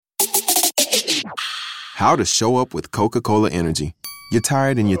how to show up with Coca-Cola Energy. You're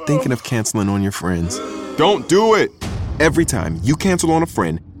tired and you're thinking of canceling on your friends. Don't do it! Every time you cancel on a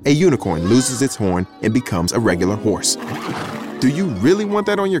friend, a unicorn loses its horn and becomes a regular horse. Do you really want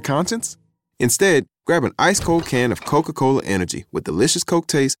that on your conscience? Instead, grab an ice-cold can of Coca-Cola Energy with delicious Coke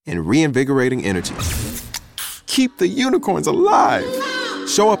taste and reinvigorating energy. Keep the unicorns alive!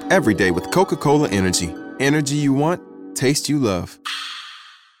 Show up every day with Coca-Cola Energy. Energy you want, taste you love.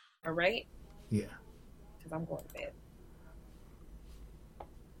 All right? Yeah. Because I'm going to bed.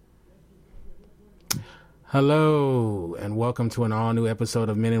 Hello, and welcome to an all-new episode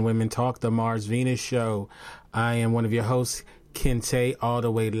of Men and Women Talk, the Mars Venus Show. I am one of your hosts, Kente, all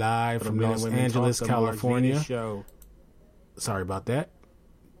the way live from Los Angeles, California. Sorry about that.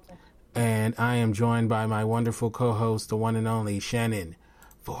 And I am joined by my wonderful co-host, the one and only Shannon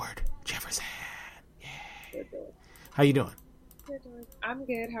Ford Jefferson. Yeah. How you doing? I'm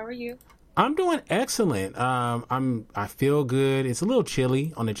good. How are you? I'm doing excellent. I feel good. It's a little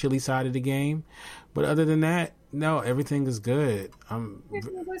chilly on the chilly side of the game, but other than that, no, everything is good.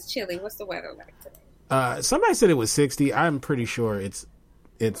 It was chilly. What's the weather like today? Somebody said it was 60. I'm pretty sure it's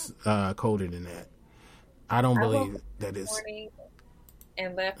colder than that. I don't believe that it's.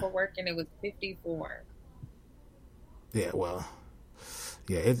 And left for work, and it was 54. Yeah, well,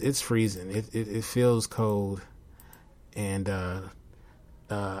 yeah, it's freezing. It feels cold, and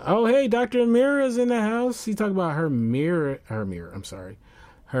oh, hey, Dr. Amira's in the house. She talked about her mirror. I'm sorry.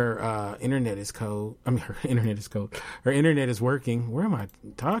 Her internet is cold. I mean, her internet is cold. Her internet is working. Where am I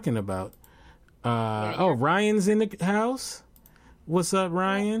talking about? Ryan's in the house. What's up,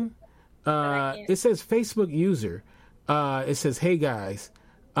 Ryan? It says Facebook user. It says, hey, guys.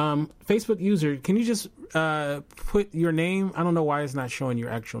 Facebook user, can you just put your name? I don't know why it's not showing your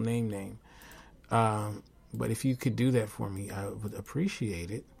actual name. But if you could do that for me, I would appreciate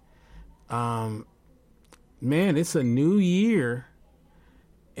it. Man, it's a new year,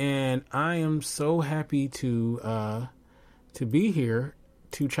 and I am so happy to be here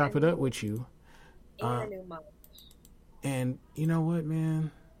to chop it up with you. And you know what,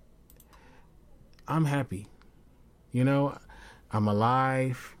 man? I'm happy. You know, I'm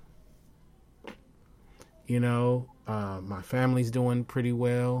alive. You know, my family's doing pretty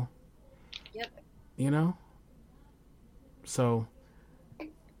well. Yep. You know? So,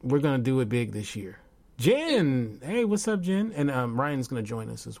 we're going to do it big this year. Jen! Hey, what's up, Jen? And Ryan's going to join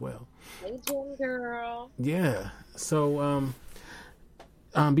us as well. Hey, Jen girl. Yeah. So,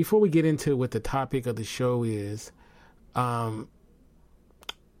 before we get into what the topic of the show is, you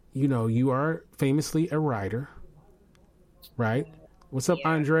know, you are famously a writer, right? What's up,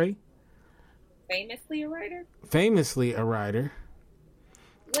 Andre? Famously a writer? Famously a writer.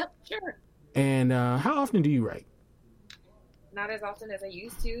 Yep, sure. And how often do you write? Not as often as I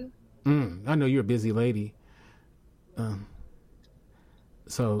used to. I know you're a busy lady. But I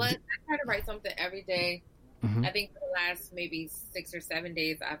try to write something every day. Mm-hmm. I think for the last maybe 6 or 7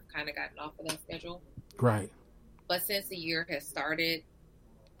 days, I've kind of gotten off of that schedule. Right. But since the year has started,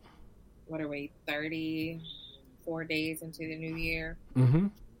 what are we, 34 days into the new year? Mm-hmm.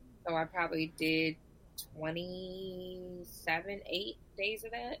 So I probably did 8 days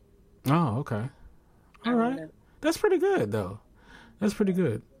of that. Oh, okay. All right. That's pretty good, though. That's pretty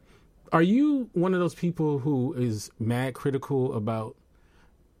good. Are you one of those people who is mad critical about,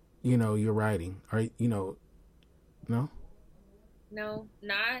 you know, your writing? Or, you know, no? No,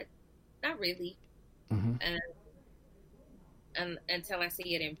 not really. Mm-hmm. And until I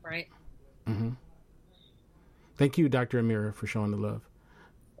see it in print. Mm-hmm. Thank you, Dr. Amira, for showing the love.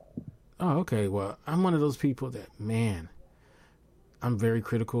 Oh, okay. Well, I'm one of those people that, man, I'm very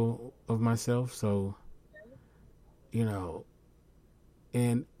critical of myself. So, you know,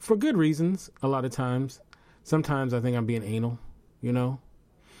 and for good reasons, a lot of times. Sometimes I think I'm being anal, you know,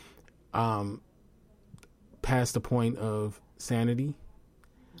 past the point of sanity.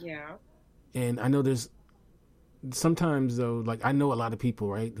 Yeah. And I know there's sometimes, though, like I know a lot of people,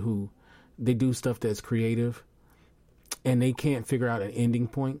 right, who they do stuff that's creative and they can't figure out an ending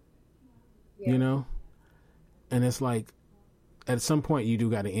point, you know? And it's like, at some point you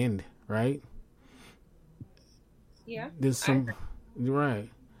do got to end, right? Yeah. There's some, right.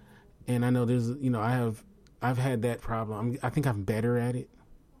 And I know there's, you know, I've had that problem. I think I'm better at it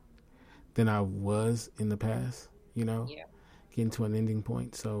than I was in the past, you know, getting to an ending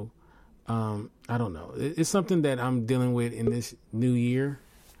point. So, I don't know. It's something that I'm dealing with in this new year.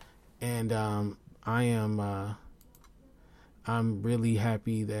 And, I'm really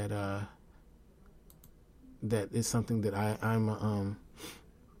happy that, that is something that I'm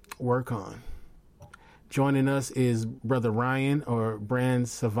work on. Joining us is Brother Ryan, or Brand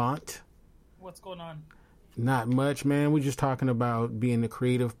Savant. What's going on? Not much, man. We're just talking about being a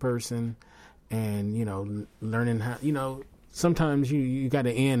creative person and, you know, learning how, you know, sometimes you got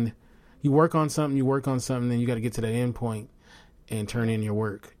to end. You work on something, then you got to get to that end point and turn in your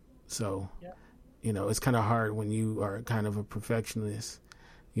work. So, you know, it's kind of hard when you are kind of a perfectionist,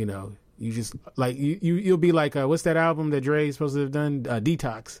 you know. You just like you'll be like what's that album that Dre's supposed to have done,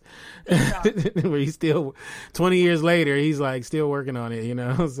 Detox. Where he's still 20 years later he's like still working on it, you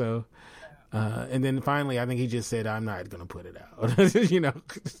know. So and then finally I think he just said I'm not gonna put it out. You know.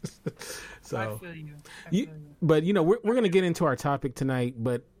 So I feel you. But you know we're gonna get into our topic tonight,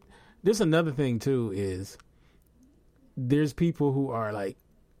 but there's another thing too, is there's people who are like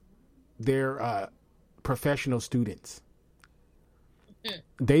they're professional students.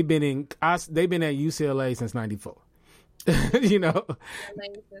 They've been at UCLA since '94. You know,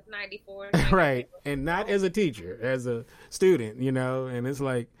 since '94, right? And not as a teacher, as a student. You know, and it's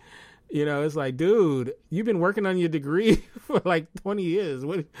like, you know, it's like, dude, you've been working on your degree for like 20 years.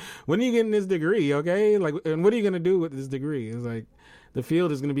 When are you getting this degree? Okay, like, and what are you gonna do with this degree? It's like the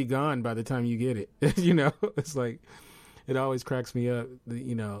field is gonna be gone by the time you get it. You know, it's like it always cracks me up.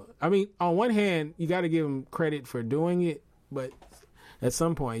 You know, I mean, on one hand, you got to give them credit for doing it, but at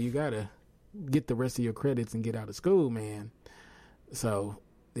some point, you got to get the rest of your credits and get out of school, man. So,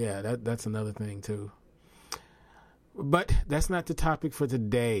 yeah, that's another thing, too. But that's not the topic for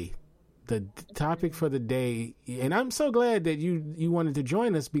today. The topic for the day, and I'm so glad that you wanted to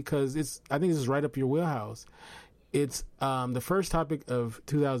join us because I think this is right up your wheelhouse. It's the first topic of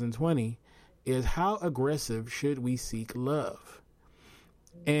 2020 is how aggressive should we seek love?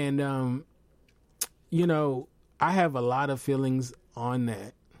 And, you know, I have a lot of feelings on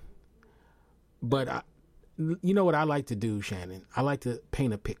that, but you know what I like to do, Shannon? I like to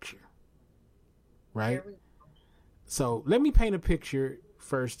paint a picture, right? So let me paint a picture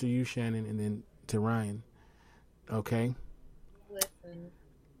first to you, Shannon, and then to Ryan. Okay? Listen.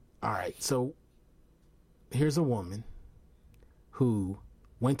 All right. So here's a woman who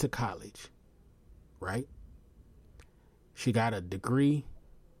went to college, right? She got a degree.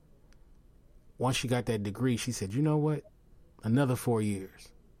 Once she got that degree, she said, you know what? Another 4 years.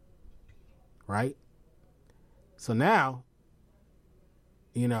 Right? So now,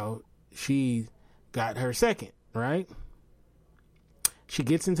 you know, she got her second, right? She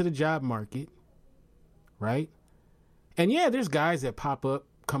gets into the job market, right? And yeah, there's guys that pop up,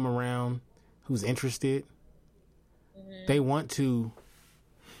 come around, who's interested. Mm-hmm. They want to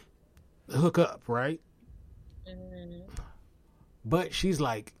hook up, right? Mm-hmm. But she's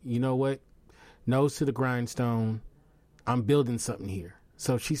like, you know what? Nose to the grindstone. I'm building something here.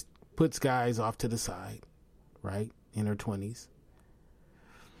 So she puts guys off to the side, right? In her 20s.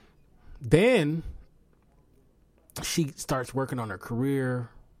 Then she starts working on her career.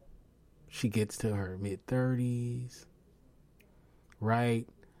 She gets to her mid-30s, right?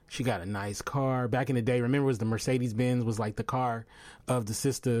 She got a nice car. Back in the day, remember, it was the Mercedes-Benz was like the car of the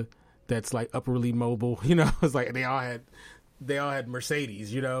sister that's like upperly mobile. You know, it's like they all had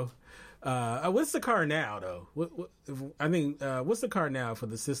Mercedes, you know. What's the car now, though? What's the car now for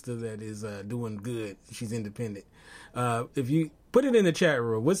the sister that is doing good? She's independent. If you put it in the chat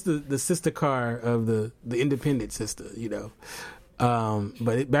room, what's the sister car of the independent sister? You know,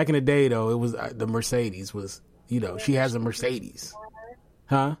 but back in the day, though, it was the Mercedes was. You know, she has a Mercedes,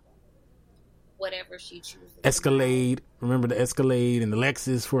 huh? Whatever she chooses. Escalade. Remember the Escalade and the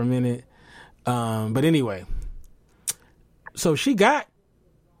Lexus for a minute. But anyway, so she got.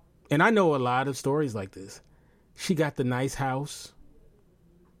 And I know a lot of stories like this. She got the nice house.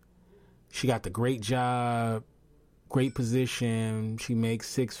 She got the great job, great position. She makes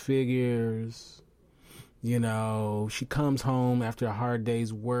 6 figures. You know, she comes home after a hard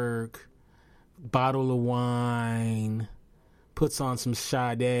day's work, bottle of wine, puts on some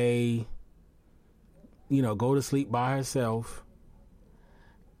Sade, you know, go to sleep by herself.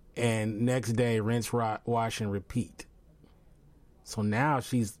 And next day, rinse, wash, and repeat. So now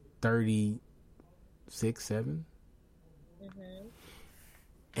she's 36, 7. Mm-hmm.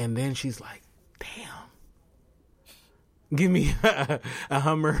 And then she's like, damn. Give me a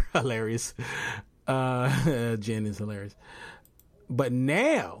Hummer. Hilarious. Jen is hilarious. But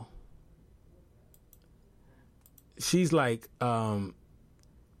now, she's like, man,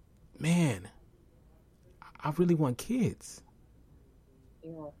 I really want kids.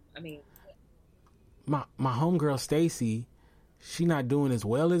 Yeah, I mean. My homegirl, Stacy, she not doing as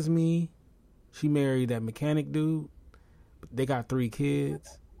well as me. She married that mechanic dude. They got 3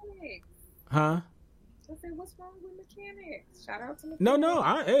 kids. Mechanics. Huh? I said, what's wrong with mechanics? Shout out to mechanics. No.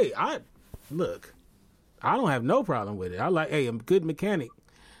 I look. I don't have no problem with it. I like, a good mechanic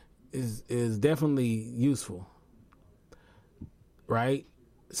is definitely useful, right?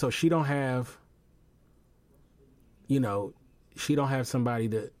 So she don't have, she don't have somebody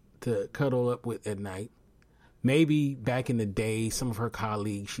to cuddle up with at night. Maybe back in the day, some of her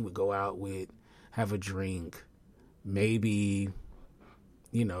colleagues she would go out with, have a drink. Maybe,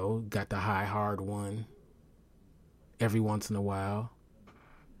 got the high hard one every once in a while.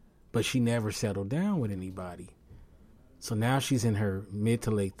 But she never settled down with anybody. So now she's in her mid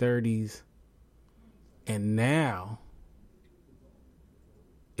to late 30s. And now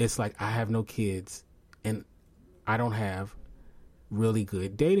it's like, I have no kids and I don't have really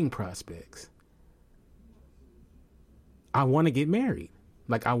good dating prospects. I want to get married.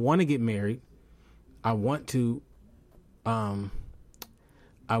 Like, I want to get married. I want to have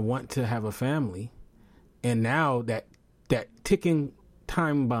a family. And now that ticking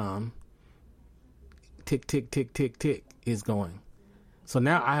time bomb, tick, tick, tick, tick, tick, is going. So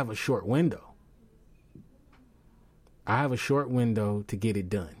now I have a short window. I have a short window to get it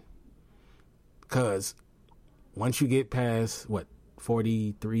done. Because once you get past,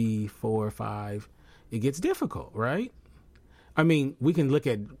 43, 4, 5, it gets difficult, right? I mean, we can look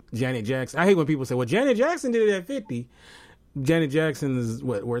at Janet Jackson. I hate when people say, well, Janet Jackson did it at 50. Janet Jackson is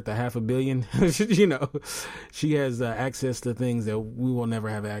worth $500 million. She has access to things that we will never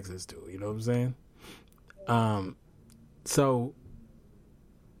have access to. You know what I'm saying? So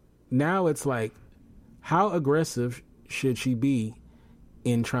now it's like, how aggressive should she be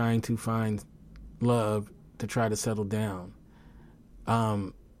in trying to find love to try to settle down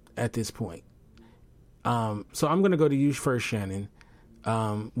at this point? So I'm going to go to you first, Shannon.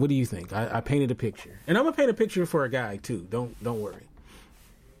 What do you think? I painted a picture, and I'm gonna paint a picture for a guy too. Don't worry.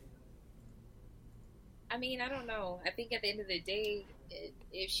 I mean, I don't know. I think at the end of the day,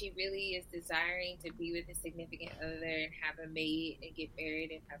 if she really is desiring to be with a significant other and have a mate and get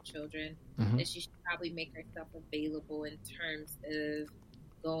married and have children, then she should probably make herself available in terms of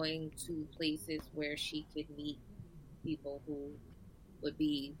going to places where she could meet people who would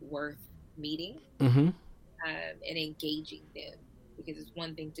be worth meeting and engaging them. Because it's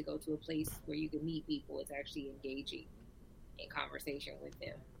one thing to go to a place where you can meet people. It's actually engaging in conversation with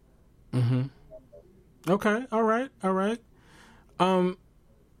them. Okay. All right.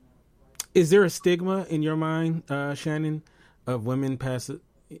 Is there a stigma in your mind, Shannon, of women past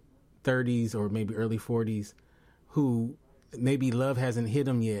 30s or maybe early 40s who maybe love hasn't hit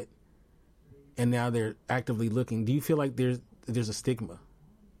them yet and now they're actively looking? Do you feel like there's a stigma?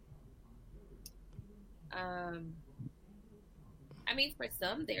 I mean, for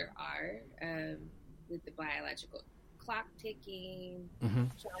some there are, with the biological clock ticking,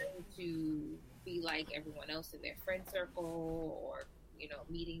 trying to be like everyone else in their friend circle, or,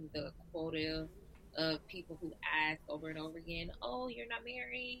 meeting the quota of people who ask over and over again, oh, you're not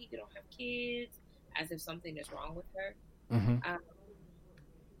married, you don't have kids, as if something is wrong with her.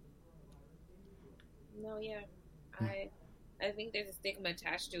 I think there's a stigma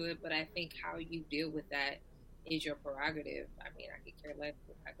attached to it, but I think how you deal with that is your prerogative. I mean, I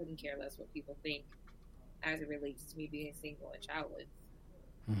couldn't care less what people think as it relates to me being single and childless.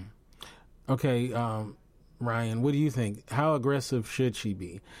 Okay, Ryan, what do you think? How aggressive should she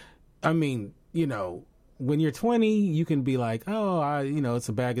be? I mean, when you're 20, you can be like, oh, it's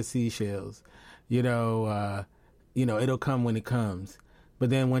a bag of seashells. It'll come when it comes.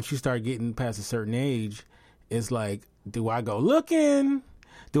 But then once you start getting past a certain age, it's like, do I go looking?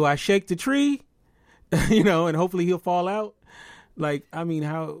 Do I shake the tree? And hopefully he'll fall out. Like, I mean,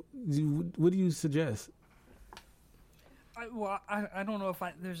 what do you suggest? I don't know if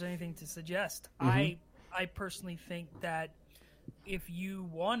there's anything to suggest. I personally think that if you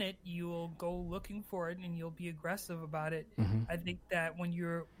want it, you'll go looking for it and you'll be aggressive about it. I think that when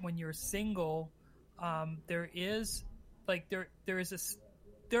you're single, when you're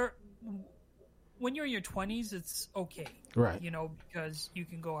in your 20s, it's okay, right? Because you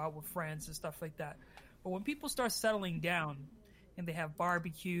can go out with friends and stuff like that. But when people start settling down and they have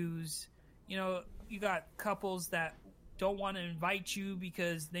barbecues, you got couples that don't want to invite you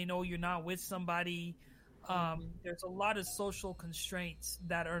because they know you're not with somebody. There's a lot of social constraints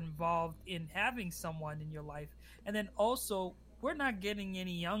that are involved in having someone in your life. And then also, we're not getting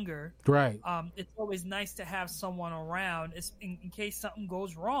any younger. Right. It's always nice to have someone around in case something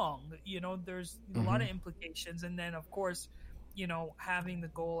goes wrong. There's a lot of implications. And then, of course, having the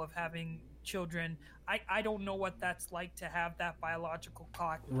goal of having children. I don't know what that's like to have that biological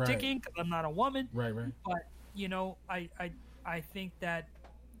clock ticking because I'm not a woman. Right. But, I think that,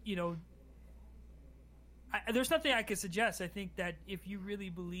 there's nothing I could suggest. I think that if you really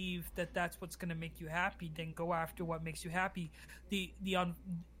believe that that's what's going to make you happy, then go after what makes you happy.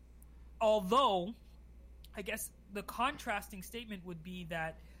 although I guess the contrasting statement would be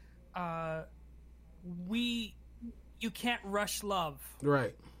that you can't rush love.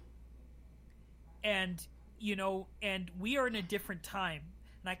 Right. And, and we are in a different time.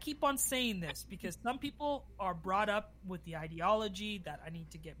 And I keep on saying this because some people are brought up with the ideology that I need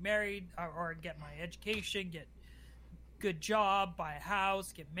to get married or get my education, get a good job, buy a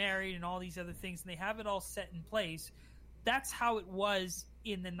house, get married, and all these other things. And they have it all set in place. That's how it was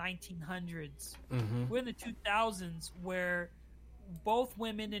in the 1900s. Mm-hmm. We're in the 2000s where both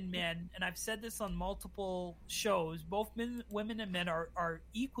women and men, and I've said this on multiple shows, both women and men are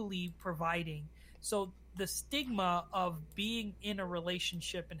equally providing. So the stigma of being in a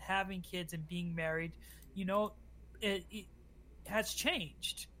relationship and having kids and being married, it has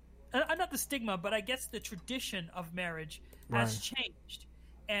changed. Not the stigma, but I guess the tradition of marriage has changed.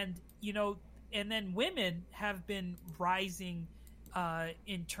 And, and then women have been rising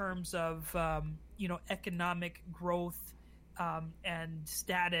in terms of, economic growth and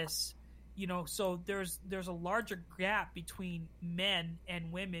status. So there's a larger gap between men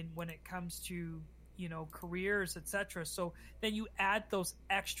and women when it comes to careers, etc. So then you add those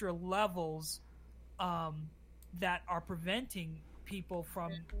extra levels that are preventing people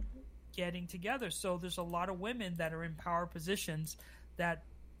from getting together. So there's a lot of women that are in power positions that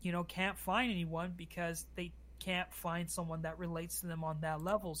can't find anyone because they can't find someone that relates to them on that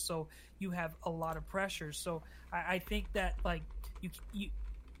level. So you have a lot of pressure. So I think that like you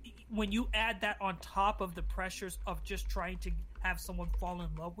when you add that on top of the pressures of just trying to have someone fall in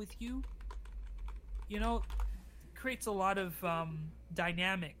love with you, creates a lot of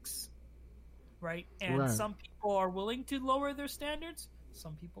dynamics, right? And some people are willing to lower their standards.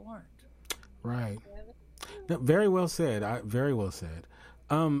 Some people aren't. Right. No, very well said. Very well said.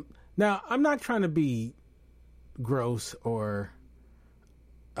 Now, I'm not trying to be gross or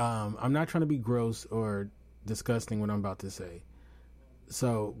disgusting what I'm about to say.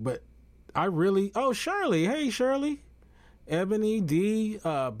 So, but I really... Oh, Shirley. Hey, Shirley. Ebony, D,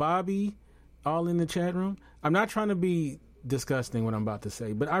 Bobby, all in the chat room. I'm not trying to be disgusting what I'm about to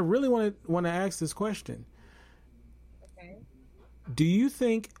say, but I really want to ask this question. Okay. Do you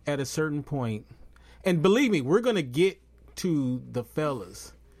think at a certain point, and believe me, we're going to get to the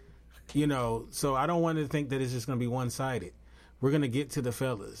fellas, so I don't want to think that it's just going to be one-sided. We're going to get to the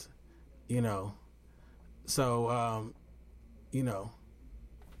fellas, so,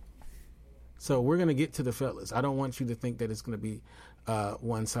 so we're going to get to the fellas. I don't want you to think that it's going to be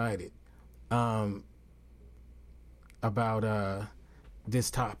one-sided about this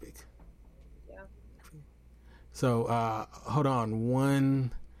topic. Yeah. So hold on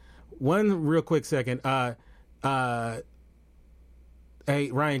one real quick second.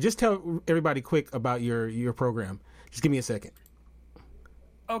 Hey, Ryan, just tell everybody quick about your program. Just give me a second.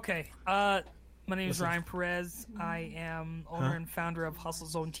 Okay. My name is Ryan Perez. I am owner and founder of Hustle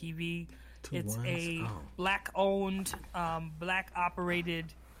Zone TV. It's a Black-owned,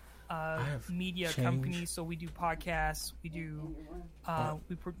 Black-operated media company. So we do podcasts. We do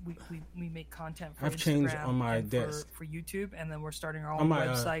we make content for I've Instagram changed on my desk for YouTube, and then we're starting our own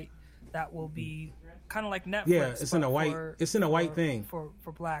website that will be kind of like Netflix. Yeah, it's in a white. It's in a white thing for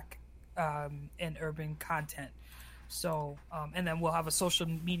Black and urban content. So and then we'll have a social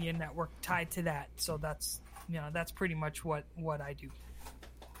media network tied to that. So that's pretty much what I do.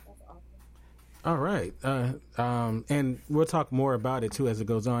 All right. And we'll talk more about it, too, as it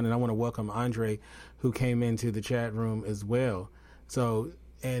goes on. And I want to welcome Andre, who came into the chat room as well. So,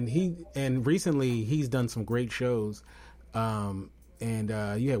 and recently he's done some great shows. And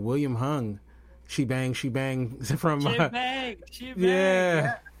you had William Hung, She Bang from... She Bang.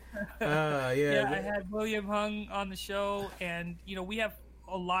 Yeah. Yeah, I had William Hung on the show. And, we have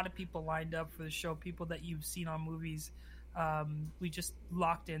a lot of people lined up for the show, people that you've seen on movies. We just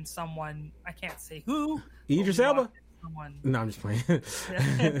locked in someone. I can't say who. Idris Elba? No, I'm just playing.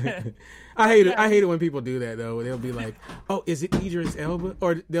 I hate it when people do that though. They'll be like, "Oh, is it Idris Elba?"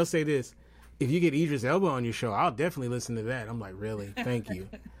 Or they'll say this: "If you get Idris Elba on your show, I'll definitely listen to that." I'm like, "Really? Thank you,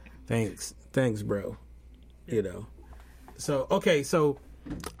 thanks, bro." So okay, so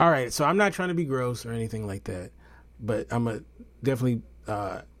all right. So I'm not trying to be gross or anything like that, but I'm gonna definitely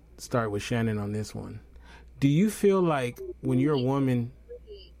start with Shannon on this one. Do you feel like when you're a woman...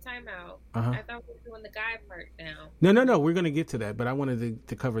 Time out. I thought we were doing the guy part now. No. We're going to get to that, but I wanted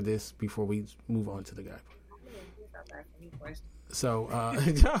to cover this before we move on to the guy part. So,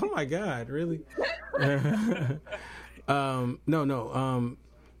 oh my God, really? No.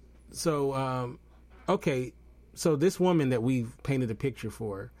 So, okay. So this woman that we've painted a picture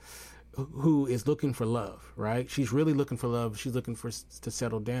for, who is looking for love, right? She's really looking for love. She's looking to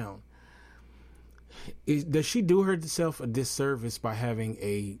settle down. does she do herself a disservice by having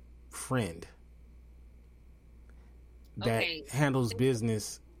a friend that handles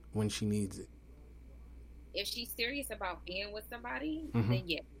business when she needs it? If she's serious about being with somebody, then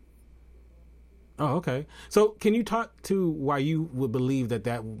yes. Oh, okay. So can you talk to why you would believe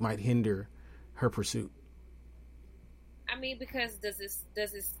that might hinder her pursuit? I mean, because does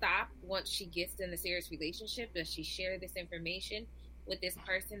it stop once she gets in a serious relationship? Does she share this information with this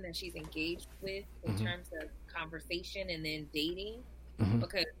person that she's engaged with in terms of conversation and then dating?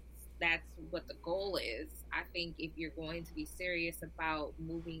 Because that's what the goal is. I think if you're going to be serious about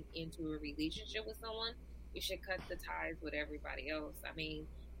moving into a relationship with someone, you should cut the ties with everybody else. I mean,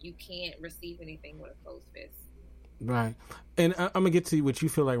 you can't receive anything with a closed fist. Right. And I'm gonna get to what you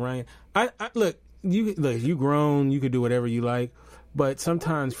feel like, Ryan. I look, you grown, you could do whatever you like, but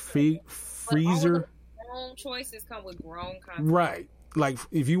sometimes freezer grown choices come with grown consequences. Right. Like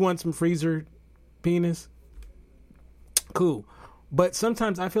if you want some freezer penis, cool. But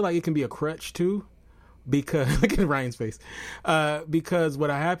sometimes I feel like it can be a crutch too, because look at Ryan's face. Because what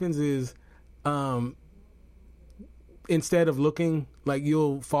happens is, instead of looking, like,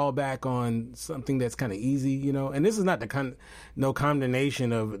 you'll fall back on something that's kind of easy, you know. And this is not no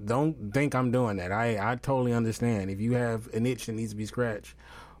condemnation of, don't think I'm doing that. I totally understand if you have an itch that needs to be scratched,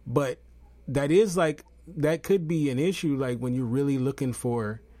 but that could be an issue, like when you're really looking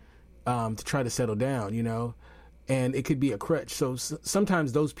for to try to settle down, you know. And it could be a crutch. So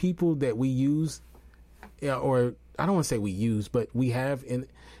sometimes those people that we use, or I don't want to say we use, but we have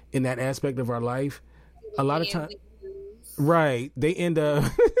in that aspect of our life, a lot of times, right? They end up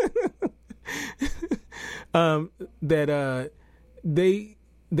they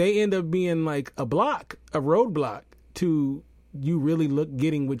end up being like a roadblock to you really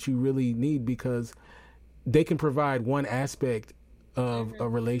getting what you really need, because they can provide one aspect of a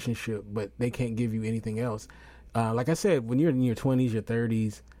relationship, but they can't give you anything else. Like I said, when you're in your 20s, your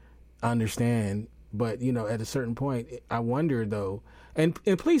 30s, I understand. But, you know, at a certain point, I wonder, though, and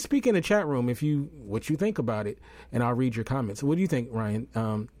please speak in the chat room what you think about it, and I'll read your comments. What do you think, Ryan?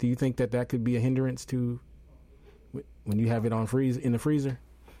 Do you think that could be a hindrance to when you have it in the freezer?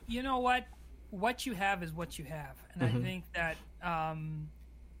 You know what? What you have is what you have. And I think that,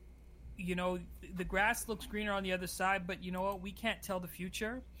 you know, the grass looks greener on the other side, but you know what? We can't tell the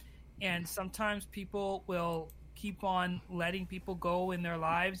future. And sometimes people will keep on letting people go in their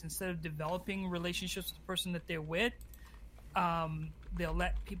lives instead of developing relationships with the person that they're with. They'll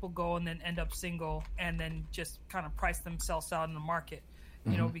let people go and then end up single and then just kind of price themselves out in the market,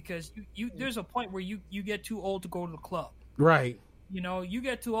 you know, because you there's a point where you get too old to go to the club. Right. You know, you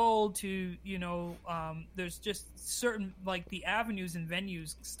get too old to, you know, there's just certain, like, the avenues and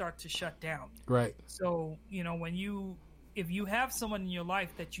venues start to shut down. Right. So, you know, if you have someone in your life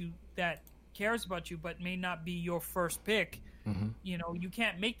that cares about you but may not be your first pick, you know, you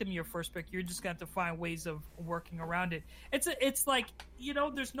can't make them your first pick. You're just going to have to find ways of working around it. It's like, you know,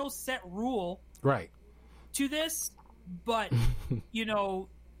 there's no set rule to this, but you know,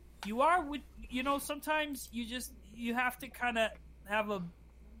 sometimes you have to kind of have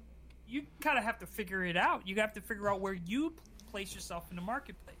to figure it out. You have to figure out where you place yourself in the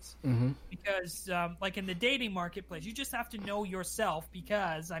marketplace, because like in the dating marketplace, you just have to know yourself,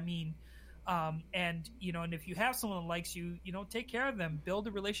 because I mean, and you know, and if you have someone that likes you, you know, take care of them, build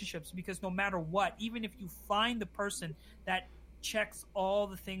the relationships, because no matter what, even if you find the person that checks all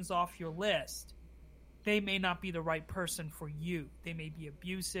the things off your list, they may not be the right person for you. They may be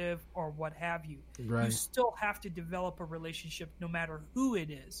abusive or what have you. Right. You still have to develop a relationship no matter who it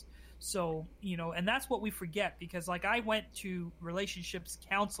is. So, you know, and that's what we forget, because like I went to relationships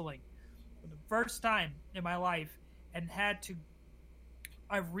counseling for the first time in my life, and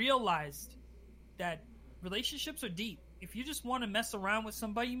I realized that relationships are deep. If you just want to mess around with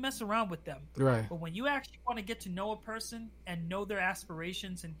somebody, you mess around with them. Right. But when you actually want to get to know a person and know their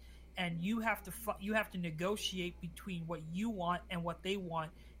aspirations, and you have to negotiate between what you want and what they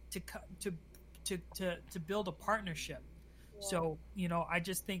want to build a partnership. Yeah. So, you know, I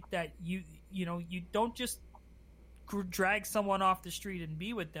just think that you don't just drag someone off the street and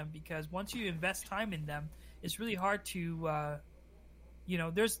be with them, because once you invest time in them, it's really hard to, you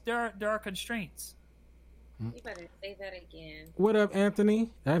know, there are constraints. You better say that again. What up,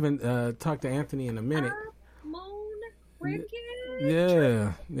 Anthony? I haven't talked to Anthony in a minute.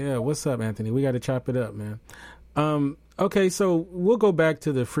 Yeah. What's up, Anthony? We got to chop it up, man. Okay, so we'll go back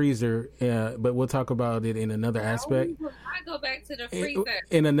to the freezer, but we'll talk about it in another aspect. I go back to the freezer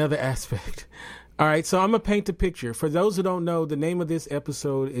in another aspect. All right, so I'm gonna paint the picture. For those who don't know, the name of this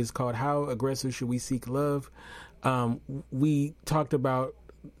episode is called "How Aggressive Should We Seek Love?" We talked about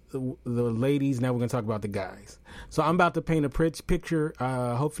the ladies. Now we're going to talk about the guys. So I'm about to paint a picture.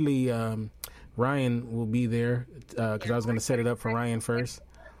 Hopefully Ryan will be there because I was going to set it up for Ryan first.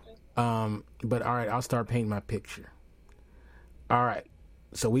 But all right, I'll start painting my picture. All right.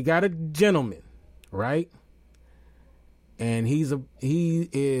 So we got a gentleman, right? And he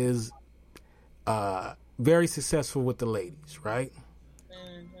is very successful with the ladies, right?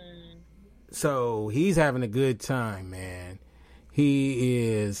 Mm-hmm. So he's having a good time, man.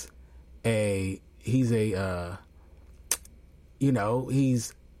 He's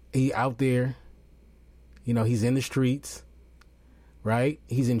out there, he's in the streets, right?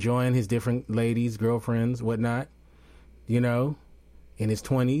 He's enjoying his different ladies, girlfriends, whatnot, in his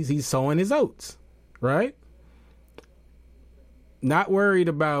 20s. He's sowing his oats, right? Not worried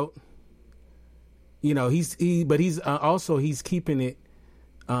about, he's keeping it,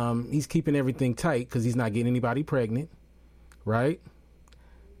 he's keeping everything tight because he's not getting anybody pregnant, right?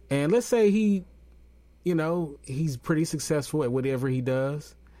 And let's say he's pretty successful at whatever he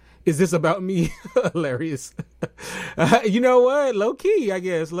does. Is this about me? Hilarious. You know what? Low key, I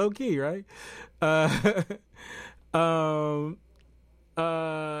guess. Low key, right?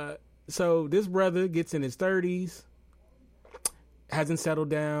 So this brother gets in his 30s, hasn't settled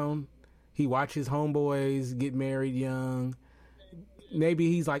down. He watches homeboys get married young.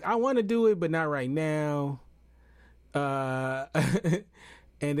 Maybe he's like, I want to do it, but not right now. And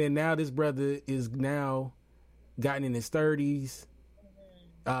then now this brother is now gotten in his 30s.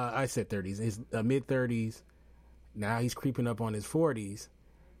 I said 30s, his mid 30s. Now he's creeping up on his 40s.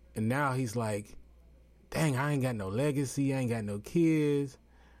 And now he's like, dang, I ain't got no legacy. I ain't got no kids.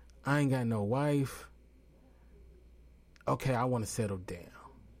 I ain't got no wife. Okay, I want to settle down.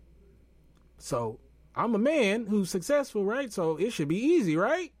 So I'm a man who's successful, right? So it should be easy,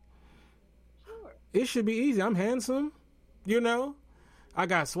 right? Sure. It should be easy. I'm handsome, I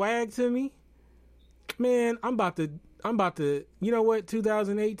got swag to me. Man, I'm about to, you know what,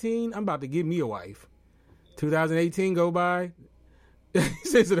 2018, I'm about to give me a wife. 2018 go by. He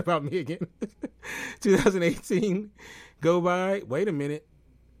says it about me again. 2018 go by. Wait a minute.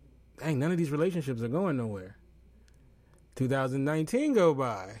 Dang, none of these relationships are going nowhere. 2019 go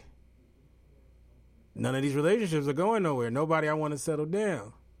by. None of these relationships are going nowhere. Nobody I want to settle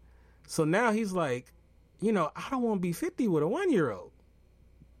down. So now he's like, I don't want to be 50 with a 1-year-old.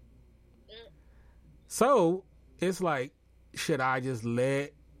 So it's like, should I just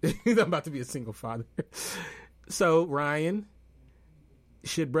let... I'm about to be a single father. So, Ryan,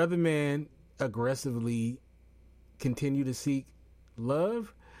 should Brother Man aggressively continue to seek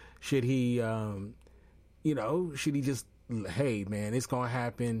love? Should he, should he just, hey, man, it's going to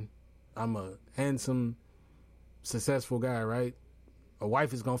happen. I'm a handsome, successful guy, right? A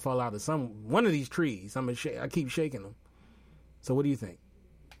wife is going to fall out of one of these trees. I keep shaking them. So what do you think?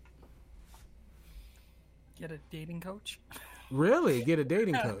 Get a dating coach. Really? Get a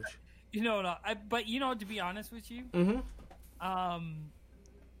dating coach? But to be honest with you, mm-hmm.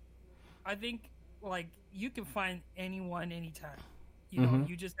 I think you can find anyone anytime. Mm-hmm.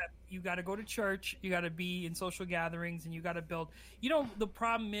 You got to go to church. You got to be in social gatherings, and you got to build. The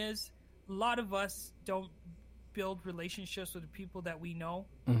problem is a lot of us don't build relationships with the people that we know.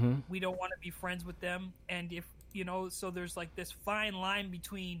 Mm-hmm. We don't want to be friends with them, and if so there's this fine line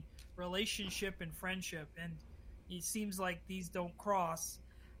between relationship and friendship, and it seems like these don't cross.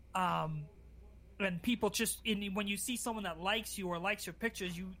 And people when you see someone that likes you or likes your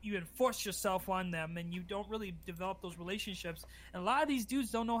pictures, you enforce yourself on them, and you don't really develop those relationships. And a lot of these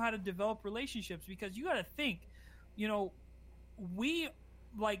dudes don't know how to develop relationships, because you got to think, we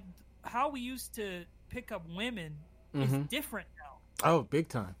how we used to pick up women mm-hmm. is different now. Oh, big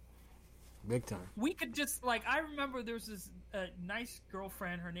time. We could just I remember there was this nice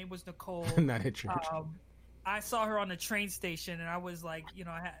girlfriend. Her name was Nicole. Not at church. I saw her on the train station, and I was like,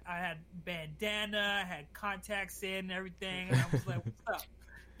 I had bandana, I had contacts in and everything, and I was like, what's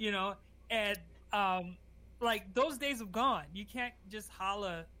up? And those days have gone. You can't just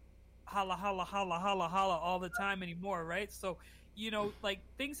holla all the time anymore, right? So,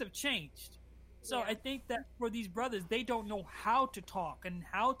 things have changed. So yeah. I think that for these brothers, they don't know how to talk and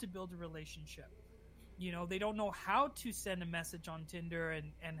how to build a relationship. They don't know how to send a message on Tinder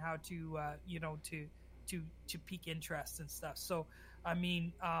and how to, to pique interest and stuff. So, I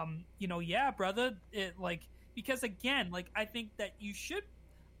mean, yeah, brother, because again, I think that you should,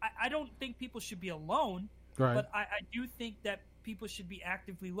 I don't think people should be alone, right. But I do think that people should be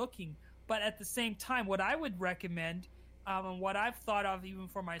actively looking. But at the same time, what I would recommend, and what I've thought of even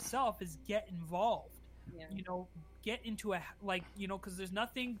for myself, is get involved. Yeah. Get into because there's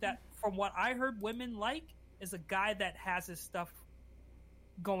nothing that, from what I heard, women like is a guy that has his stuff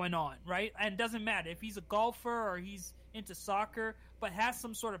going on, right? And it doesn't matter if he's a golfer or he's into soccer, but has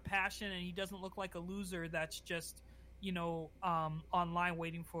some sort of passion, and he doesn't look like a loser that's just, online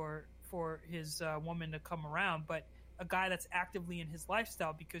waiting for his woman to come around, but a guy that's actively in his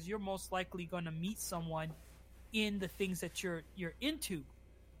lifestyle, because you're most likely going to meet someone in the things that you're into,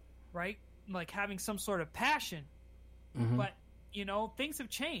 right? Like having some sort of passion. Mm-hmm. But things have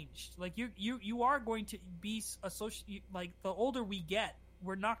changed. Like you are going to be like the older we get,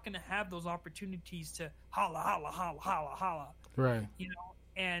 we're not going to have those opportunities to holla, holla, holla, holla, holla. Right.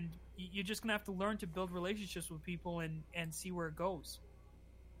 And you're just going to have to learn to build relationships with people and see where it goes.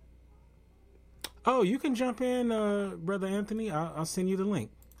 Oh, you can jump in, Brother Anthony. I'll send you the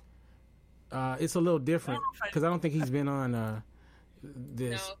link. It's a little different because I don't think he's been on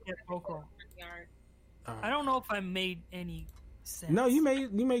this. No, I don't know if I made any sense. No, you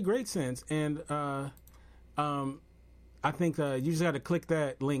made great sense, and I think you just got to click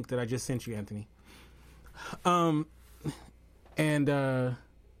that link that I just sent you, Anthony. And in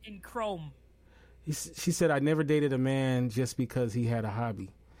Chrome, she said, "I never dated a man just because he had a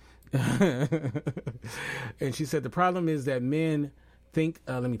hobby." And she said the problem is that men think.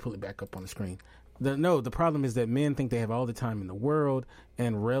 Let me pull it back up on the screen. The problem is that men think they have all the time in the world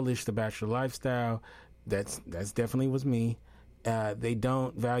and relish the bachelor lifestyle. That's definitely was me. They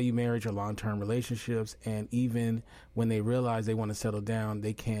don't value marriage or long-term relationships, and even when they realize they want to settle down,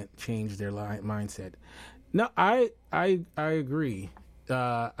 they can't change their mindset. No, I agree.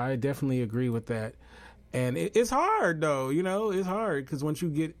 I definitely agree with that. And it's hard, though, it's hard because once you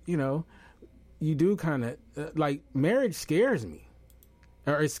get, you do kind of, like, marriage scares me.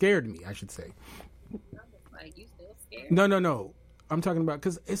 Or it scared me, I should say. Like, you still scared? No. I'm talking about,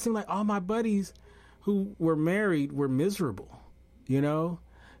 because it seemed like all my buddies who were married were miserable,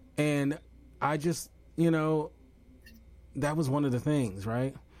 And I just, that was one of the things,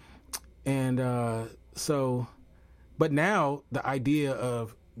 right? And but now the idea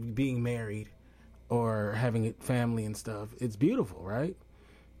of being married or having a family and stuff, it's beautiful, right?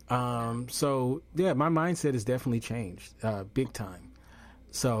 So yeah, my mindset has definitely changed, big time.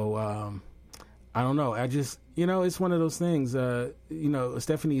 So, I don't know. I just, it's one of those things,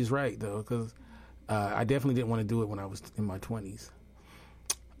 Stephanie is right though, because, I definitely didn't want to do it when I was in my 20s.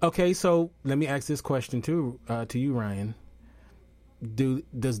 Okay. So let me ask this question too, to you, Ryan.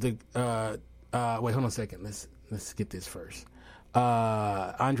 Does the, wait, hold on a second. Let's get this first.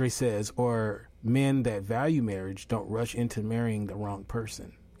 Andre says, or men that value marriage don't rush into marrying the wrong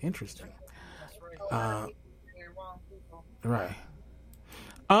person. Interesting. Right.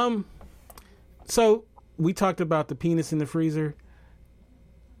 So we talked about the penis in the freezer.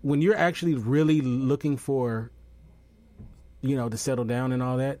 When you're actually really looking for, to settle down and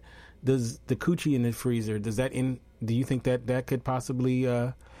all that, does the coochie in the freezer, do you think that could possibly,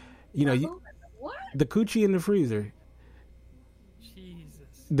 what? The coochie in the freezer?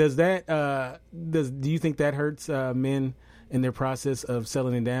 Jesus. Does that, do you think that hurts men in their process of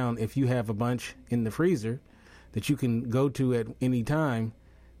settling down if you have a bunch in the freezer that you can go to at any time?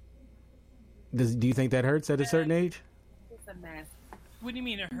 Do you think that hurts at a certain age? It's a mess. What do you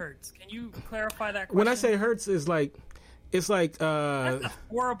mean it hurts? Can you clarify that question? When I say hurts, it's like that's a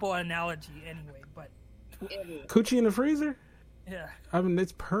horrible analogy anyway, but coochie in the freezer? Yeah. I mean,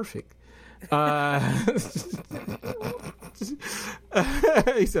 it's perfect. He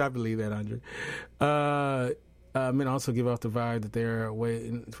said, I believe that, Andre. Men also give off the vibe that they're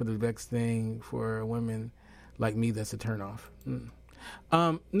waiting for the next thing. For women like me, that's a turnoff.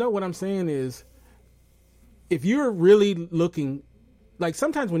 No, what I'm saying is, if you're really looking, like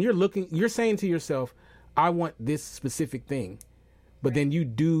sometimes when you're looking, you're saying to yourself, I want this specific thing, but then you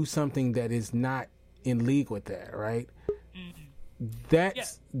do something that is not in league with that, right? Mm-hmm.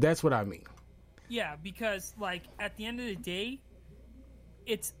 That's what I mean. Yeah, because like at the end of the day,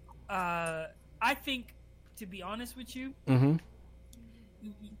 it's I think, to be honest with you, mm-hmm.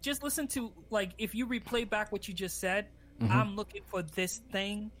 just listen to, like, if you replay back what you just said, mm-hmm. I'm looking for this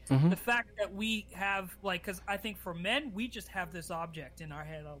thing. Mm-hmm. The fact that we have, like, because I think for men, we just have this object in our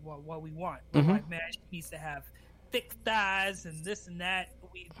head of what we want. Mm-hmm. Like, man, she needs to have thick thighs and this and that.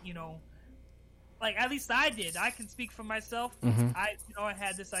 We, like, at least I did. I can speak for myself. Mm-hmm. I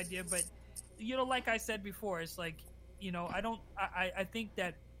had this idea, but, like I said before, it's like, I think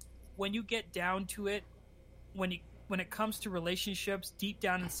that when you get down to it, when it comes to relationships, deep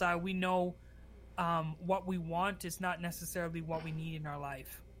down inside, we know what we want is not necessarily what we need in our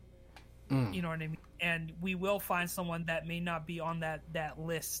life. You know what I mean? And we will find someone that may not be on that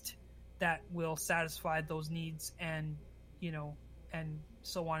list that will satisfy those needs, and and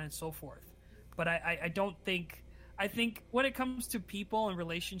so on and so forth. But I I think when it comes to people and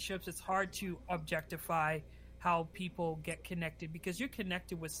relationships, it's hard to objectify how people get connected, because you're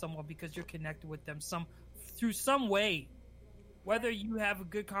connected with someone because you're connected with them through some way. Whether you have a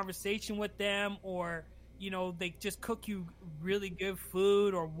good conversation with them, or they just cook you really good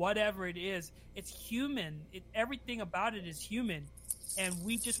food, or whatever it is, it's human. Everything about it is human, and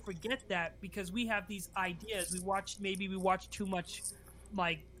we just forget that because we have these ideas. Maybe we watch too much,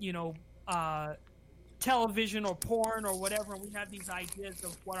 television or porn or whatever, and we have these ideas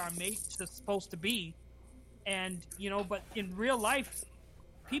of what our mates are supposed to be, and but in real life,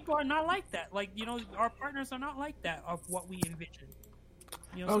 people are not like that. Our partners are not like that of what we envision.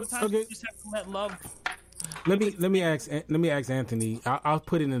 Sometimes we just have to let love. Let me ask Anthony. I'll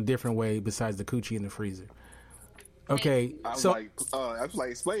put it in a different way besides the coochie in the freezer. Okay, I was like,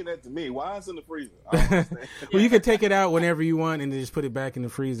 explain that to me. Why is it in the freezer? Well, you can take it out whenever you want and then just put it back in the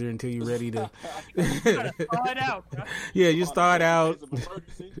freezer until you're ready to. You gotta thaw it out. Yeah, just thaw it out.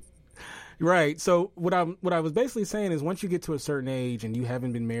 Right. So what I was basically saying is, once you get to a certain age and you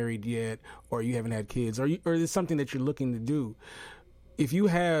haven't been married yet, or you haven't had kids, or it's something that you're looking to do, if you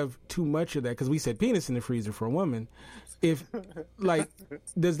have too much of that, because we said penis in the freezer for a woman, if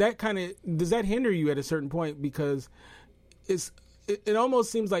does that hinder you at a certain point? Because it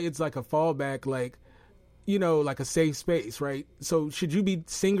almost seems like it's like a fallback, like a safe space, right? So should you be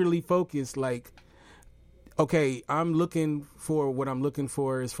singularly focused, like, okay, I'm looking for what I'm looking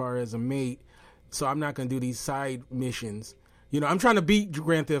for as far as a mate, so I'm not going to do these side missions. I'm trying to beat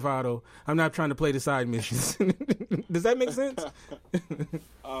Grand Theft Auto. I'm not trying to play the side missions. Does that make sense?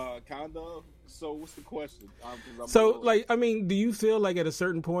 Kind of. So what's the question? Do you feel like at a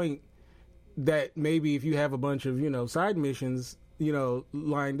certain point that maybe if you have a bunch of, side missions,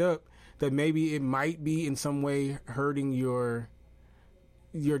 lined up, that maybe it might be in some way hurting your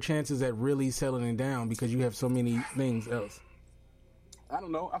chances at really settling down because you have so many things else? I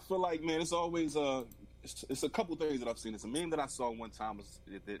don't know. I feel like, man, it's always it's a couple things that I've seen. It's a meme that I saw one time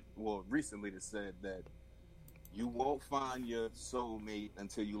recently that said that you won't find your soulmate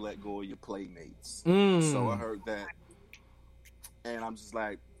until you let go of your playmates. So I heard that, and I'm just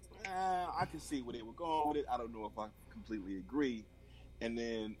like, I can see where they were going with it. I don't know if I completely agree. And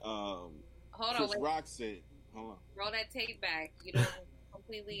then Chris Rock said, hold on. Roll that tape back. You don't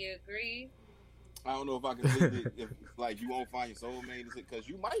completely agree? I don't know if I can say it, if you won't find your soulmate, because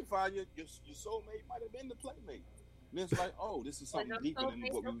you might find your soulmate might have been the playmate. And it's like, oh, this is something deeper than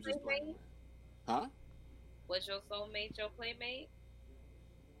what we were just playing with. Huh? Was your soulmate your playmate?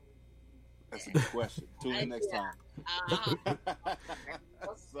 That's a good question. Tune in next time. Okay.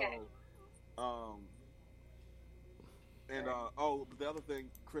 But the other thing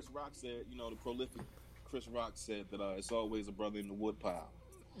Chris Rock said, the prolific Chris Rock said that it's always a brother in the woodpile.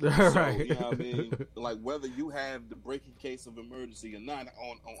 Right. You know what I mean? Like, whether you have the breaking case of emergency or not,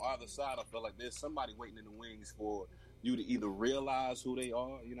 on either side, I feel like there's somebody waiting in the wings for you to either realize who they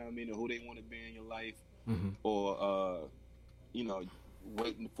are, you know what I mean, or who they want to be in your life, or,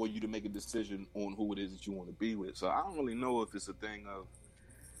 waiting for you to make a decision on who it is that you want to be with. So I don't really know if it's a thing of,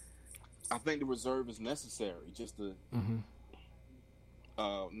 I think the reserve is necessary just to,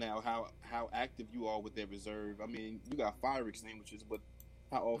 now how active you are with that reserve. I mean, you got fire extinguishers, but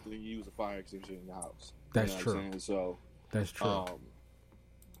how often do you use a fire extinguisher in your house? That's true. So that's true.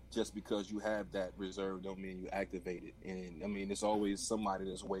 Just because you have that reserve don't mean you activate it. And I mean, there's always somebody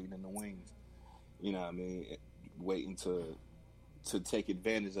that's waiting in the wings. You know what I mean? Waiting to take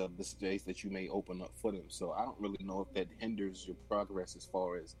advantage of the space that you may open up for them. So I don't really know if that hinders your progress as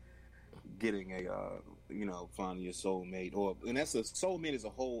far as getting finding your soulmate, and that's a soulmate is a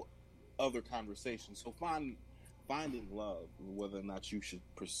whole other conversation. So finding love, whether or not you should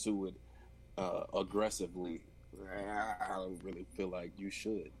pursue it aggressively, I don't really feel like you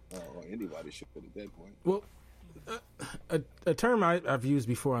should, or anybody should at that point. Well, a term I've used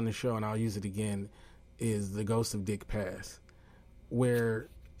before on the show, and I'll use it again, is the ghost of dick pass, where,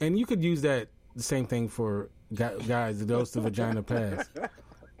 and you could use that the same thing for guys, the ghost of vagina pass,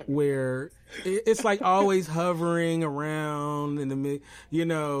 where it's like always hovering around in the mid.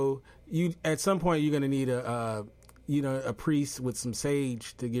 You at some point you're gonna need a priest with some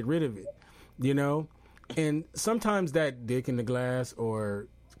sage to get rid of it. And sometimes that dick in the glass or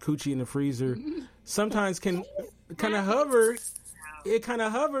coochie in the freezer sometimes can kind of hover. It kind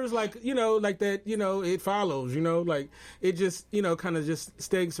of hovers like that. It follows. Like it just kind of just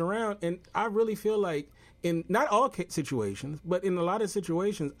stays around. And I really feel like, in not all situations, but in a lot of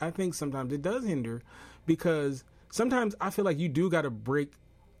situations, I think sometimes it does hinder, because sometimes I feel like you do got to break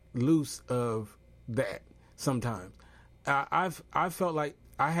loose of that. Sometimes I've felt like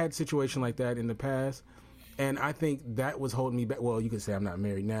I had a situation like that in the past, And I think that was holding me back. Well, you could say I'm not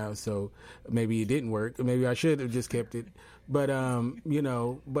married now, so maybe it didn't work. Maybe I should have just kept it. But,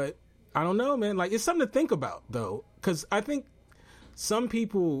 but I don't know, man. Like, it's something to think about, though. Because I think some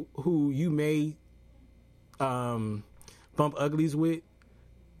people who you may bump uglies with,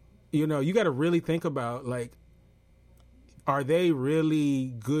 you got to really think about, like, are they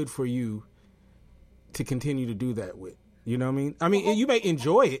really good for you to continue to do that with? You know what I mean? I mean, you may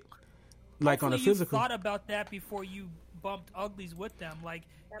enjoy it, like on a physical. You thought about that before you bumped uglies with them. Like,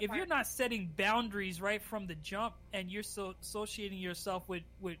 if you're not setting boundaries right from the jump, and you're associating yourself with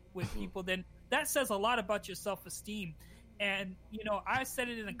people, then that says a lot about your self-esteem. And I said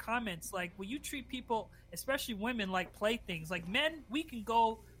it in the comments. Like, when you treat people, especially women, like playthings, like men, we can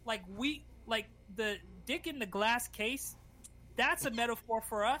go like the dick in the glass case. That's a metaphor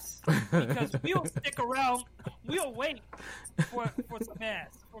for us, because we'll stick around. We'll wait for some ass,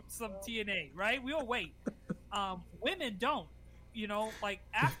 for some TNA, right? We'll wait. Women don't, like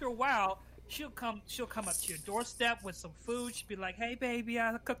after a while, she'll come up to your doorstep with some food. She'll be like, "Hey, baby,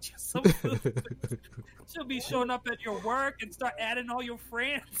 I cooked you some food." She'll be showing up at your work and start adding all your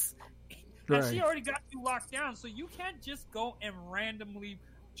friends. Right. And she already got you locked down, so you can't just go and randomly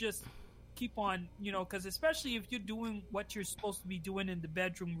just keep on, because especially if you're doing what you're supposed to be doing in the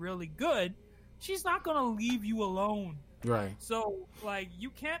bedroom really good, she's not going to leave you alone. Right. So, like, you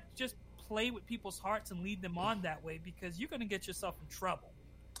can't just play with people's hearts and lead them on that way, because you're going to get yourself in trouble.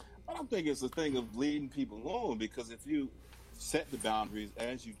 I don't think it's a thing of leading people alone, because if you set the boundaries,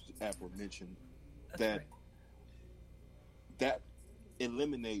 as you aforementioned, that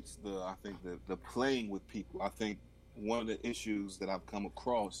eliminates the playing with people. I think one of the issues that I've come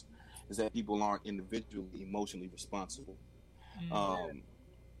across is that people aren't individually emotionally responsible.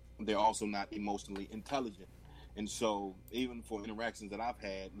 They're also not emotionally intelligent. And so even for interactions that I've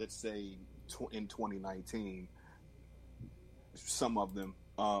had, let's say in 2019, some of them,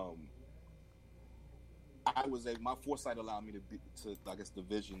 my foresight allowed me the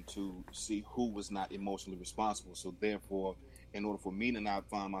vision to see who was not emotionally responsible. So therefore, in order for me to not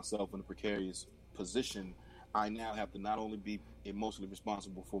find myself in a precarious position, I now have to not only be emotionally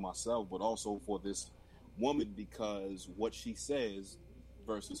responsible for myself, but also for this woman, because what she says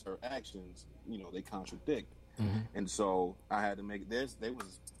versus her actions, they contradict. Mm-hmm. And so I had to make there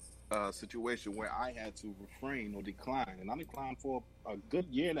was a situation where I had to refrain or decline, and I declined for a good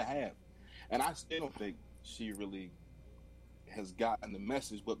year and a half. And I still don't think she really has gotten the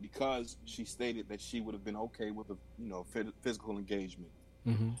message, but because she stated that she would have been okay with a physical engagement,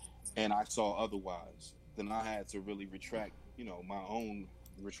 mm-hmm. and I saw otherwise, then I had to really retract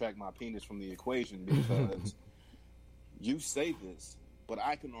my penis from the equation, because you say this, but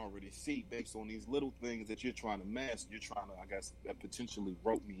I can already see, based on these little things that you're trying to mask, you're trying to, I guess, potentially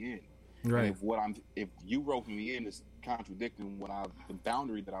rope me in. Right. And if you rope me in is contradicting the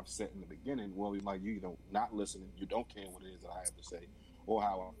boundary that I've set in the beginning, well, like, you don't not listening, you don't care what it is that I have to say or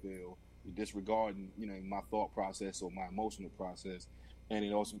how I feel, you're disregarding, my thought process or my emotional process, and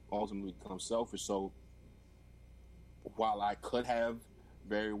it also ultimately becomes selfish. So while I could have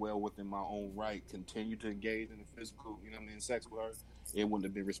very well within my own right continue to engage in the physical, sex with her, it wouldn't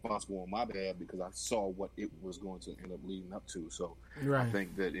have been responsible on my behalf, because I saw what it was going to end up leading up to. So right. I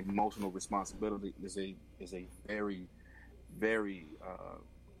think that emotional responsibility is a very, very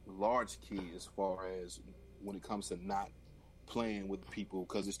large key as far as when it comes to not playing with people,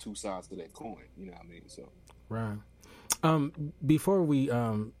 because there's two sides to that coin. You know what I mean? So right. Before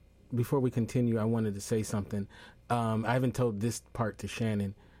we continue, I wanted to say something. I haven't told this part to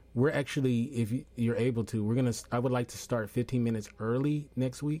Shannon. We're actually, if you're able to, I would like to start 15 minutes early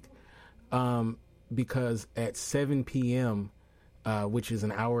next week, because at 7 p.m., which is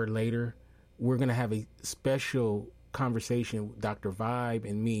an hour later, we're going to have a special conversation with Dr. Vibe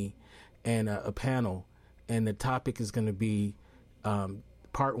and me, and a panel. And the topic is going to be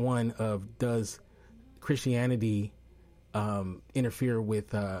part one of, does Christianity interfere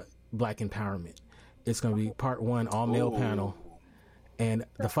with Black empowerment? It's going to be part one, all-male panel. And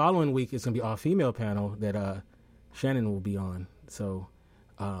the following week, it's going to be all-female panel that Shannon will be on, so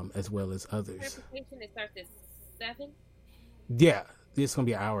as well as others. It starts at 7? Yeah, it's going to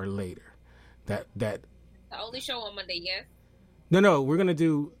be an hour later. That The only show on Monday, yes? No, we're going to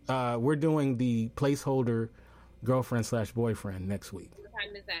do, we're doing the placeholder girlfriend/boyfriend next week. What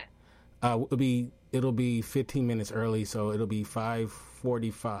time is that? It'll be 15 minutes early, so it'll be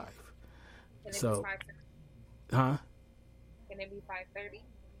 5:45. So, huh? Can it be 5:30?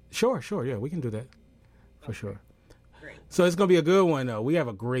 Sure, yeah, we can do that for sure. Great. So it's gonna be a good one, though. We have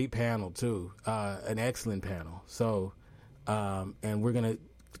a great panel too, an excellent panel. So, and we're gonna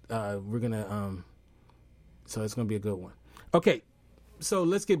So it's going to be a good one. Okay, so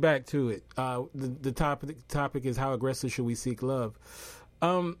let's get back to it. The topic is how aggressive should we seek love?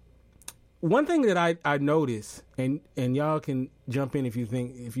 One thing that I notice, and y'all can jump in if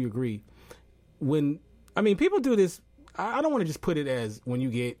you agree. People do this. I don't want to just put it as when you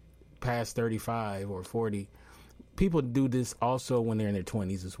get past 35 or 40. People do this also when they're in their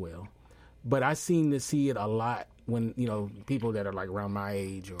 20s as well. But I seem to see it a lot when, people that are like around my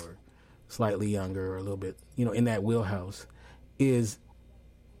age or slightly younger or a little bit, in that wheelhouse, is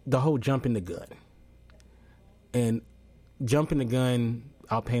the whole jumping the gun. And jumping the gun,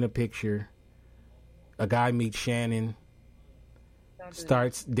 I'll paint a picture. A guy meets Shannon,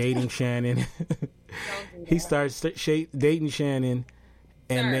 starts dating Shannon. He starts dating Shannon,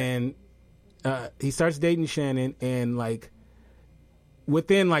 and then he starts dating Shannon, and like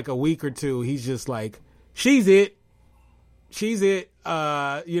within like a week or two, he's just like, she's it, tag,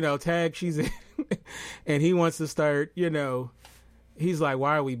 she's it. And he wants to start, he's like,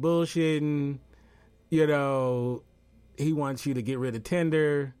 why are we bullshitting? He wants you to get rid of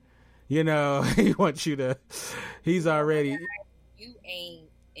Tinder. He wants you to, he's already. You ain't,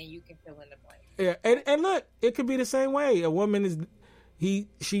 and you can fill in the blank. Yeah, and look, it could be the same way. A woman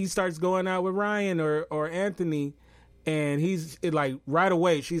she starts going out with Ryan or Anthony, and he's like right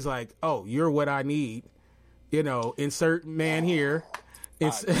away. She's like, "Oh, you're what I need." Insert man here.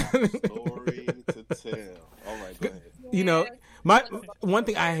 It's story to tell. All right, go ahead. My one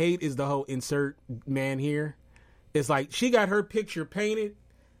thing I hate is the whole insert man here. It's like she got her picture painted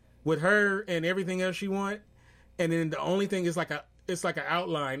with her and everything else she want, and then the only thing is it's like an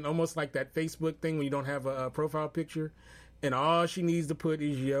outline, almost like that Facebook thing when you don't have a profile picture, and all she needs to put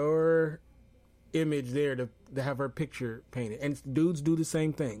is your image there to have her picture painted. And dudes do the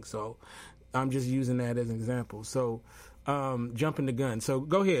same thing, so I'm just using that as an example. So jumping the gun. So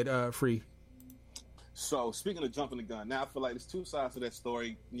go ahead, Free. So speaking of jumping the gun, now I feel like there's two sides to that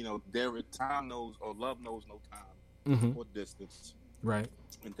story. Time knows or love knows no time or distance. Right.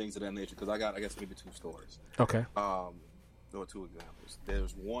 And things of that nature. Because I guess maybe two stories. Okay. Or two examples.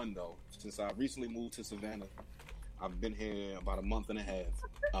 There's one though. Since I recently moved to Savannah, I've been here about a month and a half.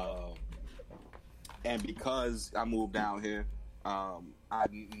 And because I moved down here,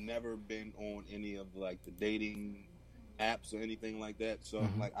 I've never been on any of the dating apps or anything like that. So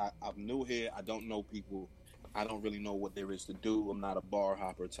I'm new here. I don't know people. I don't really know what there is to do. I'm not a bar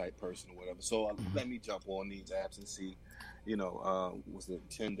hopper type person or whatever. So let me jump on these apps and see, was it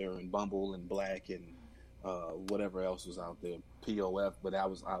Tinder and Bumble and Black and whatever else was out there, POF, but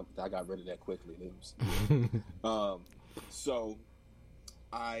I got rid of that quickly. So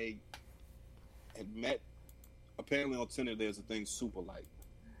I had met, apparently on Tinder there's a thing super like.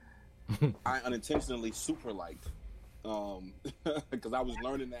 I unintentionally super liked because I was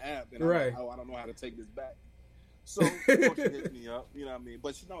learning the app and right. I don't know how to take this back. So she hit me up, you know what I mean?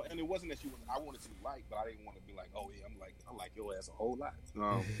 But and it wasn't that I wanted to like, but I didn't want to be like, oh yeah, I like your ass a whole lot.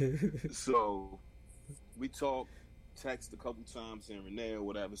 So we talked, text a couple times here and there or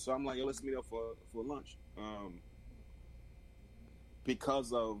whatever. So I'm like, yo, let's meet up for lunch.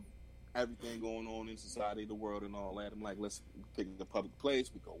 Because of everything going on in society, the world, and all that, I'm like, let's pick a public place.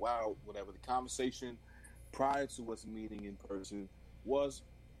 We go out, whatever. The conversation prior to us meeting in person was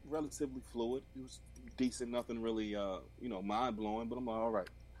relatively fluid. It was decent, nothing really, mind blowing. But I'm like, all right.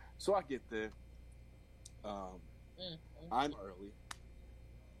 So I get there. I'm early.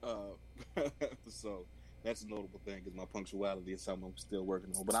 So that's a notable thing because my punctuality is something I'm still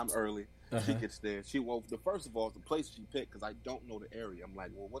working on. But I'm early. She gets there. First of all, the place she picked, because I don't know the area. I'm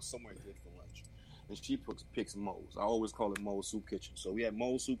like, well, what's somewhere good for lunch? And she picks Moe's. I always call it Moe's Soup Kitchen. So we had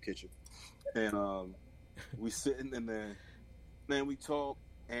Moe's Soup Kitchen. And we sitting in there. Then we talk.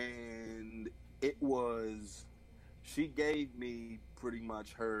 And she gave me pretty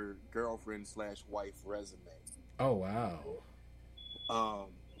much her girlfriend/wife resume. Oh, wow.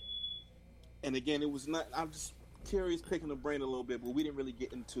 And again, it was not, I'm just curious, picking her brain a little bit, but we didn't really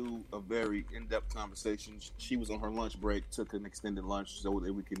get into a very in-depth conversation. She was on her lunch break, took an extended lunch so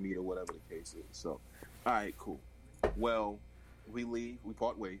that we could meet or whatever the case is. So, all right, cool. Well, we leave, we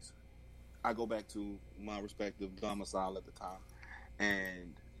part ways. I go back to my respective domicile at the time.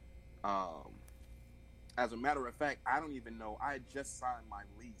 And as a matter of fact, I don't even know, I had just signed my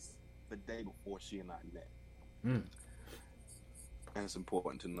lease the day before she and I met. And it's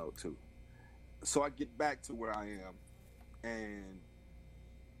important to know, too. So I get back to where I am, and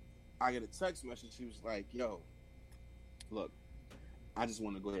I get a text message. She was like, yo, look, I just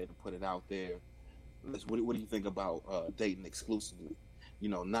want to go ahead and put it out there. What do you think about dating exclusively?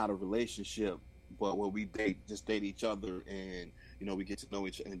 Not a relationship, but when we date each other, and you know, we get to know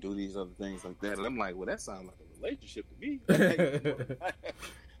each other and do these other things like that. And I'm like, well, that sounds like a relationship to me.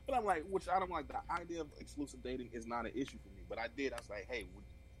 But I'm like, which I don't like. The idea of exclusive dating is not an issue for me. But I was like, hey,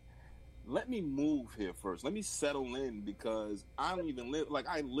 let me move here first. Let me settle in, because I don't even live. Like,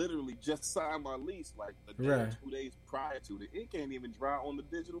 I literally just signed my lease like a day or 2 days prior to it. It can't even dry on the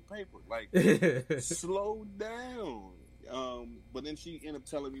digital paper. Like, slow down. But then she ended up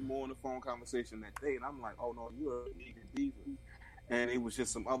telling me more in the phone conversation that day, and I'm like, oh no, you're a nigga diva. And it was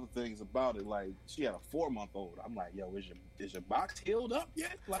just some other things about it. Like, she had a 4-month-old. I'm like, yo, is your box healed up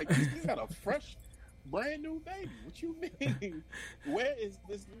yet? Like, you got a fresh, brand new baby. What you mean? Where is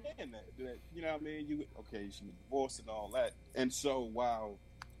this man that you know what I mean? Okay, she was divorced and all that. And so while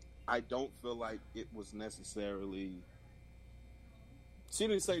I don't feel like it was necessarily, she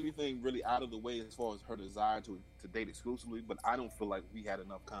didn't say anything really out of the way as far as her desire to date exclusively, but I don't feel like we had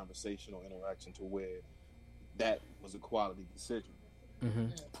enough conversation or interaction to where that was a quality decision. Mm-hmm.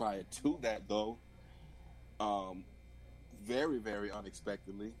 Prior to that, though, very, very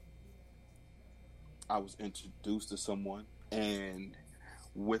unexpectedly, I was introduced to someone, and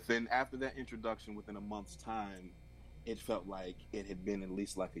after that introduction, within a month's time, it felt like it had been at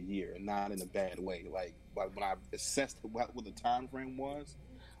least like a year, and not in a bad way. Like when I assessed what the time frame was,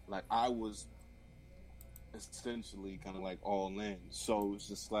 like I was essentially kind of like all in. So it's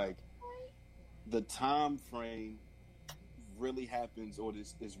just like the time frame really happens, or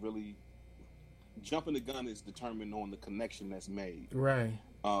this is really jumping the gun is determined on the connection that's made, right?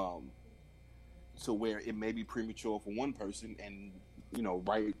 So where it may be premature for one person and, you know,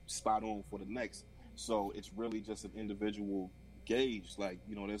 right spot on for the next. So it's really just an individual gauge. Like,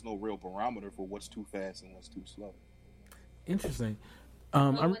 you know, there's no real barometer for what's too fast and what's too slow. Interesting. Well,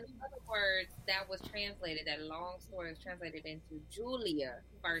 in other words, that was translated, that long story was translated into Julia,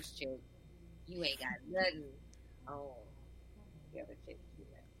 first chick. You ain't got nothing on the other chick.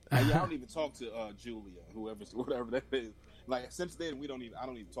 I don't even talk to Julia, whatever that is. Like, since then, I don't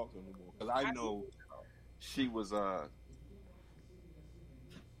even talk to her anymore, because I know she was.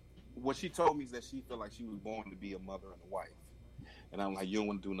 What she told me is that she felt like she was born to be a mother and a wife, and I'm like, you don't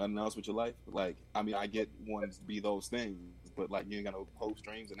want to do nothing else with your life. Like, I mean, I get wanting to be those things, but like, you ain't got no hopes,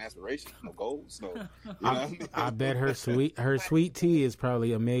 dreams, and aspirations, no goals. So, you know what I mean? I bet her sweet tea is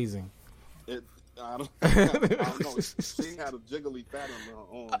probably amazing. I don't know. She had a jiggly fat on her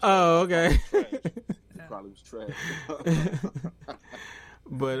arm. Oh, okay. Probably was trash.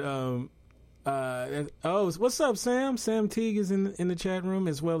 But what's up, Sam? Sam Teague is in the chat room,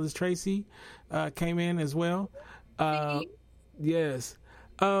 as well as Tracy came in as well. Yes.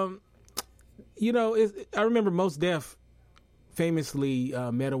 You know, I remember Mos Def famously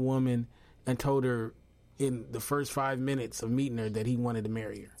met a woman and told her in the first 5 minutes of meeting her that he wanted to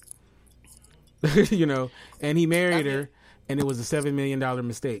marry her. You know, and he married her, and it was a $7 million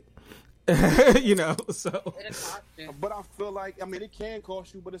mistake. You know, so. But I feel like, I mean, it can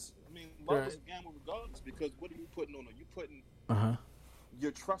cost you, but love is a gamble regardless, because what are you putting on her?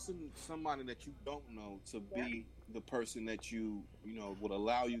 You're trusting somebody that you don't know to be the person that you know, would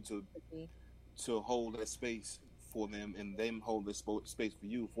allow you to hold that space for them, and them hold this space for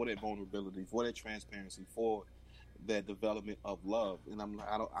you, for their vulnerability, for their transparency, for that development of love. And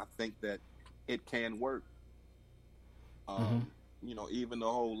I think that it can work. You know, even the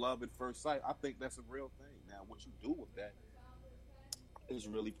whole love at first sight, I think that's a real thing. Now, what you do with that is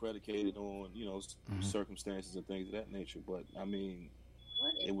really predicated on, you know, circumstances and things of that nature. But I mean,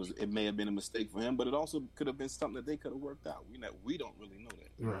 it may have been a mistake for him, but it also could have been something that they could have worked out. We don't really know that,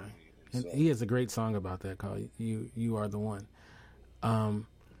 right? And he has a great song about that called "You Are the One."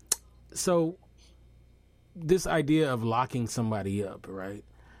 So this idea of locking somebody up, right?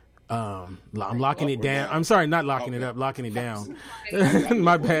 I'm locking it down. I'm sorry, not locking it up, locking it down.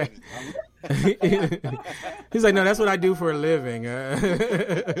 My bad. He's like, no, that's what I do for a living.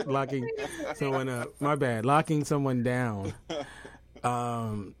 Locking someone up. My bad. Locking someone down.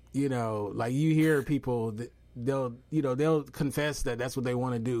 You know, like you hear people that they'll confess that that's what they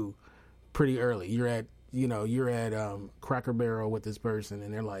want to do pretty early. You're at Cracker Barrel with this person,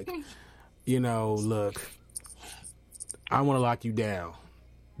 and they're like, you know, look, I want to lock you down.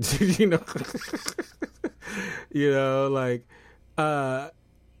 You know, like, I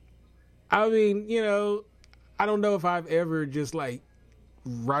mean, you know, I don't know if I've ever just like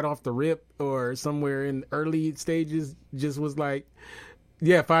right off the rip or somewhere in early stages just was like,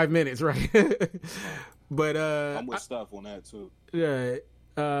 yeah, 5 minutes, right? But I'm with stuff on that too. Yeah,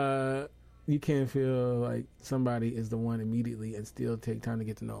 you can't feel like somebody is the one immediately and still take time to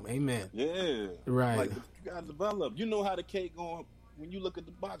get to know them. Amen. Yeah, right. Like, you gotta develop. You know how the cake going when you look at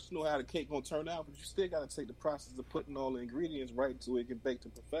the box, you know how the cake gonna turn out, but you still got to take the process of putting all the ingredients right so it can bake to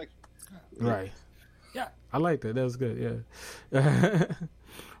perfection. Right. Yeah. I like that. That was good. Yeah.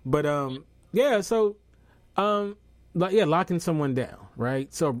 But yeah. So locking someone down,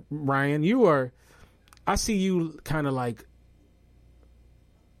 right? So Ryan, I see you kind of like.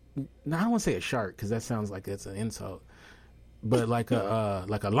 Now I don't want to say a shark because that sounds like it's an insult, but like a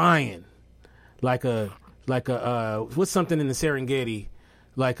lion, like a what's something in the Serengeti,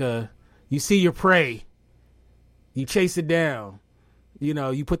 you see your prey, you chase it down,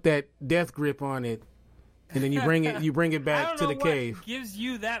 you put that death grip on it, and then you bring it back to the cave. What gives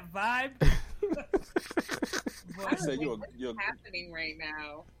you that vibe? I said you're happening right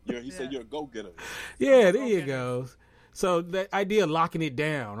now. He said you're a go-getter. Yeah, there you go. So the idea of locking it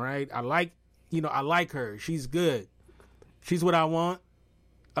down, right? I like her. She's good. She's what I want.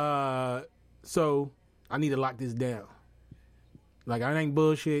 So I need to lock this down. Like, I ain't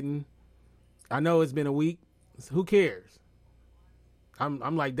bullshitting. I know it's been a week. Who cares?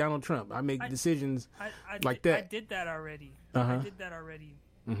 I'm like Donald Trump. I make decisions like that. I did that already. Uh-huh. I did that already.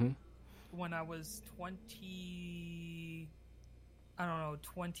 Mm-hmm. When I was 20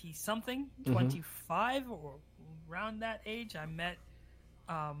 something, mm-hmm. 25 or around that age, I met,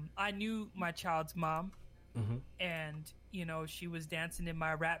 I knew my child's mom, mm-hmm. and, she was dancing in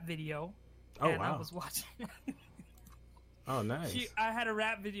my rap video. Oh, and wow. I was watching. Oh, nice. I had a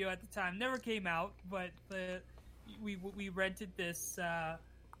rap video at the time. Never came out, but we rented this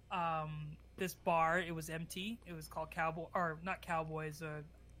this bar. It was empty. It was called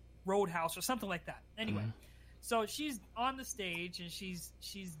Roadhouse or something like that. Anyway, mm-hmm. So she's on the stage and she's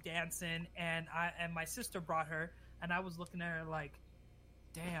dancing, and my sister brought her, and I was looking at her like,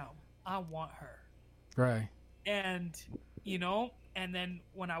 damn, I want her. Right. And and then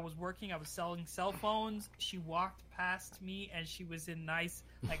when I was working, I was selling cell phones. She walked past me, and she was in nice,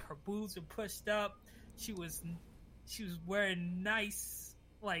 like, her boobs were pushed up. She was wearing nice,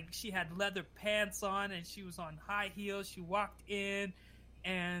 like, she had leather pants on, and she was on high heels. She walked in,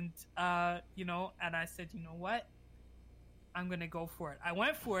 and and I said, you know what? I'm gonna go for it. I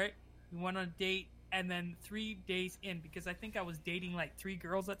went for it. We went on a date, and then 3 days in, because I think I was dating like 3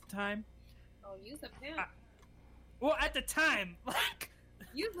 girls at the time. Oh, use a pimp. Well, at the time, like,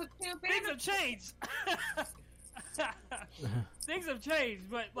 use a pimp. Things have changed. Things have changed,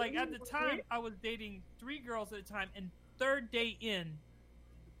 but like at the time, I was dating 3 girls at a time, and 3rd day in,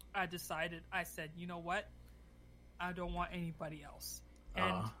 I said, you know what? I don't want anybody else.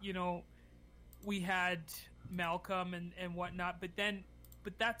 And we had Malcolm and whatnot, but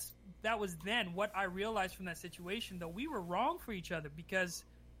that was then. What I realized from that situation, though, we were wrong for each other because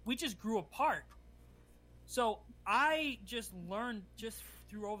we just grew apart. So I just learned just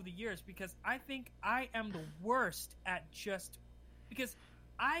through over the years, because I think I am the worst at because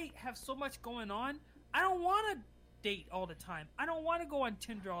I have so much going on. I don't want to date all the time. I don't want to go on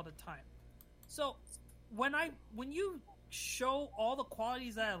Tinder all the time. So when you show all the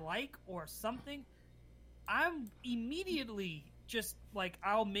qualities that I like or something, I'm immediately just like,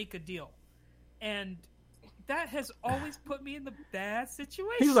 I'll make a deal. And that has always put me in the bad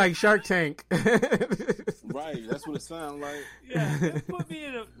situation. He's like Shark Tank. Right, that's what it sounds like. Yeah, it put me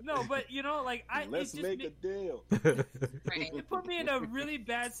in let's make a deal. It put me in a really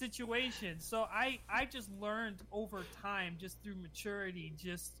bad situation. So I just learned over time, just through maturity,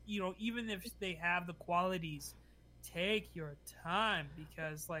 even if they have the qualities, take your time,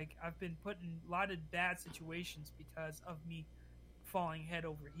 because like I've been put in a lot of bad situations because of me falling head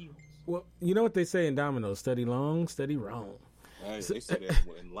over heels. Well, you know what they say in Domino's: steady long, steady wrong. Right, they say that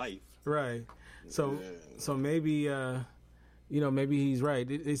in life. Right. So maybe maybe he's right.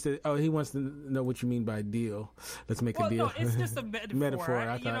 They said, he wants to know what you mean by deal. Let's make a deal. No, it's just a metaphor. Metaphor.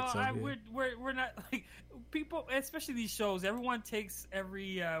 I thought so. Yeah. We're not like people, especially these shows. Everyone takes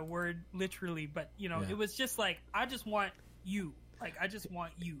every word literally, but it was just like, I just want you. Like, I just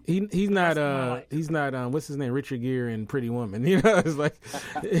want you. He's not what's his name, Richard Gere in Pretty Woman. It's like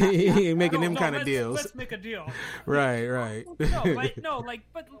he ain't making them kind of deals. Let's make a deal. Right.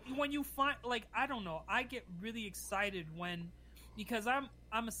 But when you find, like, I don't know, I get really excited because I'm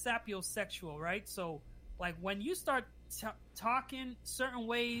a sapiosexual, right? So like when you start talking certain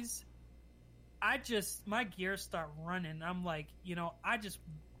ways, my gears start running. I'm like,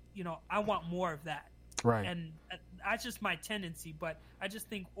 I want more of that. Right. And that's just my tendency, but I just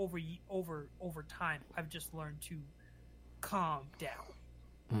think over time, I've just learned to calm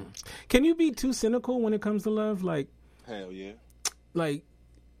down. Can you be too cynical when it comes to love? Like, hell yeah. Like,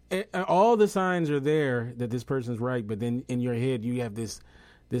 all the signs are there that this person's right, but then in your head you have this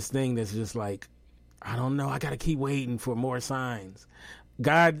thing that's just like, I don't know. I got to keep waiting for more signs.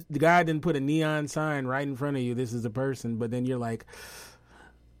 God didn't put a neon sign right in front of you. This is the person. But then you're like,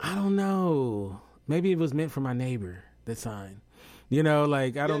 I don't know. Maybe it was meant for my neighbor, the sign. You know,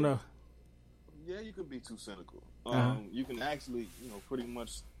 like, I don't know. Yeah, you could be too cynical. You can actually, pretty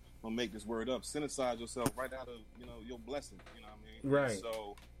much, I'll make this word up, synthesize yourself right out of, your blessing. You know what I mean? Right.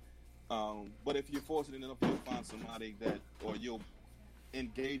 So, but if you're fortunate enough to find somebody or you'll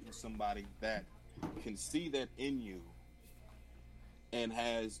engage with somebody that can see that in you and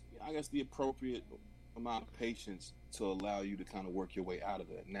has, I guess, the appropriate amount of patience to allow you to kind of work your way out of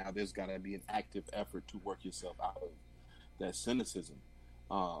that. Now, there's got to be an active effort to work yourself out of that cynicism.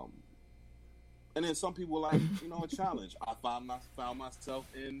 And then some people like, a challenge. I found myself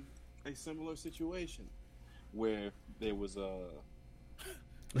in a similar situation where there was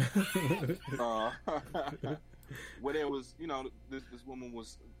where there was, this woman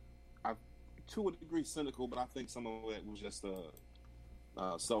was, to a degree, cynical, but I think some of it was just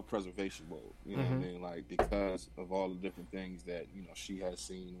self-preservation mode. You know what I mean? Like, because of all the different things that, she has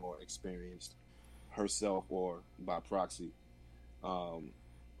seen or experienced herself or by proxy.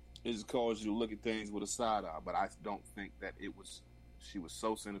 It just caused you to look at things with a side eye, but I don't think that she was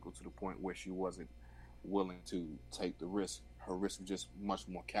so cynical to the point where she wasn't willing to take the risk. Her risk was just much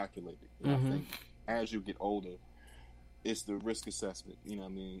more calculated. And I think as you get older, it's the risk assessment. You know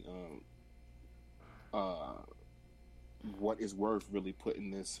what I mean? What is worth really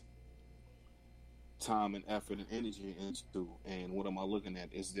putting this time and effort and energy into, and what am I looking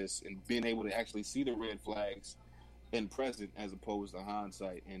at? Is this, and being able to actually see the red flags in present as opposed to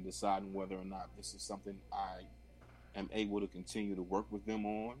hindsight, and deciding whether or not this is something I am able to continue to work with them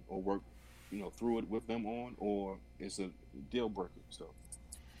on, or work, through it with them on, or it's a deal breaker. So,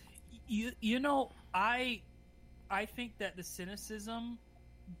 I think that the cynicism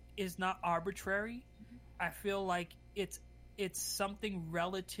is not arbitrary. I feel like it's something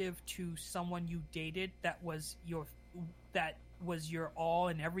relative to someone you dated that was your all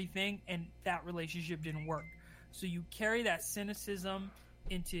and everything, and that relationship didn't work. So you carry that cynicism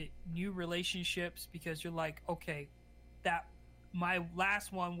into new relationships because you're like, okay, that my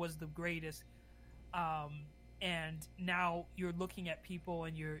last one was the greatest, and now you're looking at people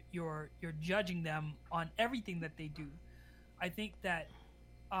and you're judging them on everything that they do. I think that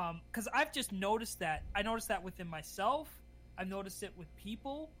because I've just noticed that. I noticed that within myself. I've noticed it with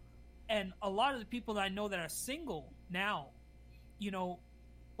people, and a lot of the people that I know that are single now,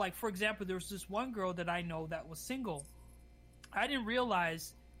 like, for example, there was this one girl that I know that was single. I didn't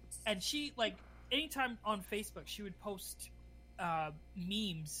realize, and she, like, anytime on Facebook, she would post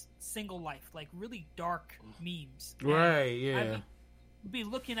memes, single life, like really dark memes. Right, yeah. I'd be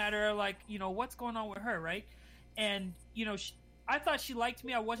looking at her like, what's going on with her, right? And, I thought she liked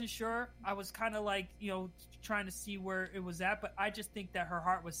me. I wasn't sure. I was kind of like, trying to see where it was at, but I just think that her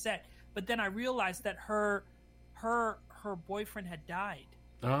heart was set. But then I realized that her boyfriend had died.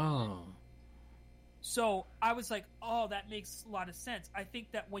 Oh. So I was like, oh, that makes a lot of sense. I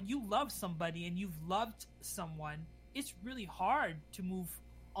think that when you love somebody and you've loved someone, it's really hard to move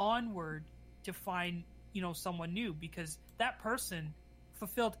onward to find, someone new, because that person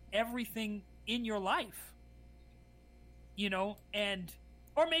fulfilled everything in your life, and,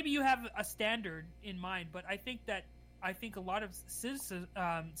 or maybe you have a standard in mind, but I think a lot of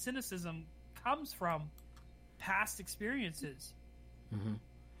cynicism comes from past experiences.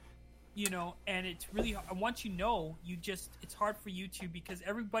 And it's really, once it's hard for you to, because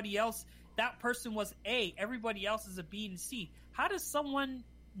everybody else, that person was A, everybody else is a B and C. How does someone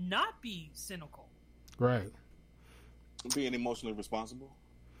not be cynical? Right. Being emotionally responsible.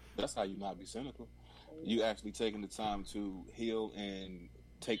 That's how you not be cynical. You actually taking the time to heal and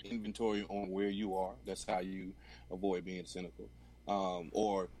take inventory on where you are. That's how you avoid being cynical,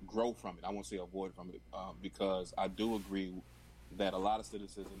 or grow from it. I won't say avoid from it, because I do agree that a lot of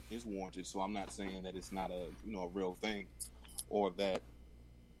cynicism is warranted. So I'm not saying that it's not a real thing, or that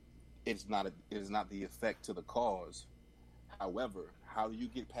it is not the effect to the cause. However, how do you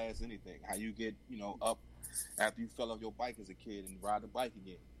get past anything? How you get up after you fell off your bike as a kid and ride the bike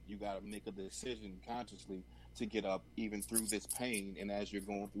again? You got to make a decision consciously to get up even through this pain. And as you're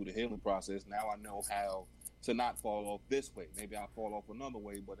going through the healing process, now I know how to not fall off this way. Maybe I'll fall off another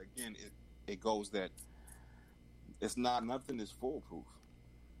way. But again, it goes that it's nothing is foolproof.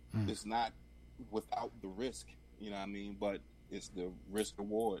 It's not without the risk, you know what I mean? But it's the risk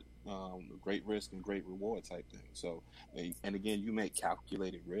reward, great risk and great reward type thing. So, and again, you make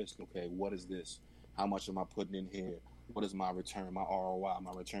calculated risk. Okay, what is this? How much am I putting in here? What is my return, my ROI,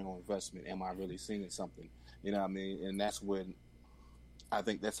 my return on investment? Am I really seeing something? You know what I mean? And that's when I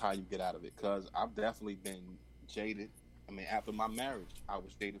think that's how you get out of it. Because I've definitely been jaded. I mean, after my marriage, I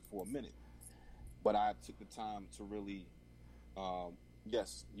was jaded for a minute, but I took the time to really,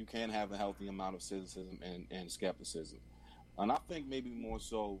 yes, you can have a healthy amount of cynicism and skepticism, and I think maybe more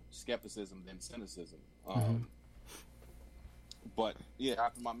so skepticism than cynicism. But yeah,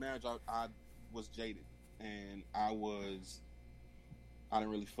 after my marriage, I was jaded, and I didn't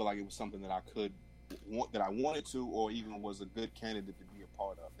really feel like it was something that I wanted to, or even was a good candidate to be a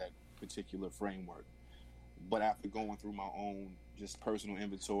part of that particular framework. But after going through my own just personal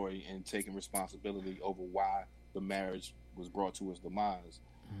inventory and taking responsibility over why the marriage was brought to its demise,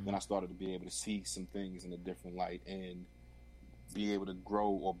 then I started to be able to see some things in a different light and be able to grow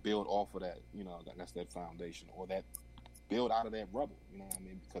or build off of that. You know, that's that foundation, or that build out of that rubble. You know what I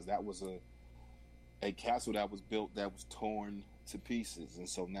mean? Because that was a castle that was built that was torn to pieces, and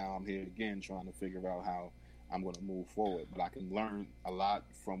so now I'm here again trying to figure out how I'm going to move forward. But I can learn a lot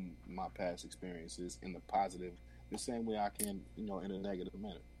from my past experiences in the positive, the same way I can, you know, in a negative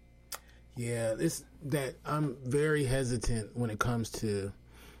manner. Yeah, that I'm very hesitant when it comes to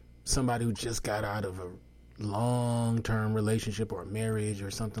somebody who just got out of a long-term relationship or a marriage or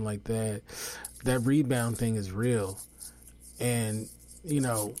something like that. That rebound thing is real, and you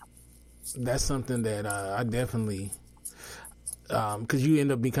know, that's something that I definitely, because you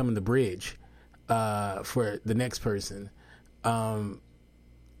end up becoming the bridge for the next person, and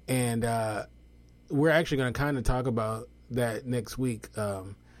we're actually going to kind of talk about that next week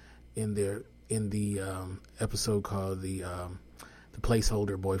in the episode called the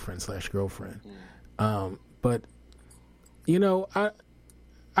placeholder boyfriend / girlfriend. But you know,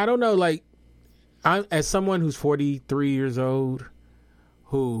 I don't know, like, I, as someone who's 43 years old,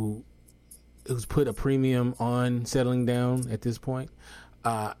 who's put a premium on settling down at this point,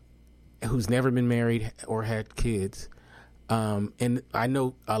 who's never been married or had kids. And I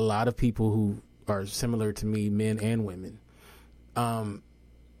know a lot of people who are similar to me, men and women.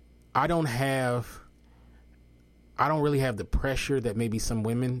 I don't really have the pressure that maybe some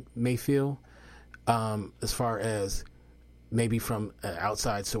women may feel, as far as maybe from an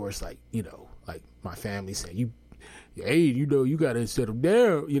outside source, like, you know, like my family saying, hey, you know, you got to settle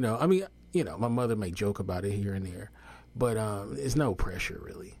down. You know, I mean, you know, my mother may joke about it here and there, but there's no pressure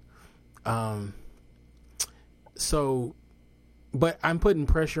really. So, but I'm putting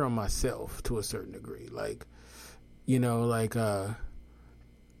pressure on myself to a certain degree. Like, you know, like I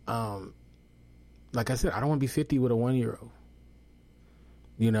said, I don't want to be 50 with a 1-year-old,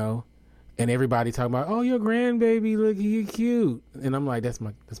 you know, and everybody talking about, oh, your grandbaby, look, he cute. And I'm like, that's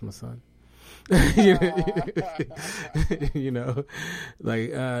my son. You know, like,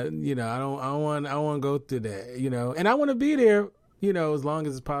 you know, I don't want to go through that, you know, and I want to be there, you know, as long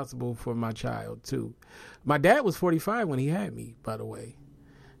as it's possible for my child too. My dad was 45 when he had me, by the way.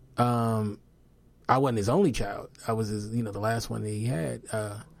 I wasn't his only child. I was his, you know, the last one that he had.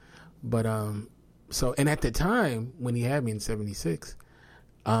 So, and at the time when he had me in 76,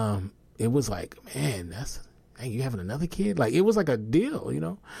 it was like, man, hey, you having another kid? Like, it was like a deal, you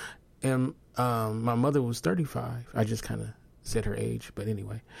know? And, my mother was 35. I just kind of said her age, but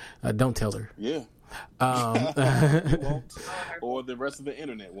anyway, don't tell her. Yeah. Or the rest of the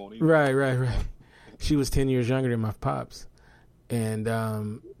internet won't even. Right. She was 10 years younger than my pops. And,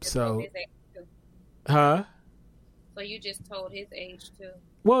 so. Huh? So you just told his age too?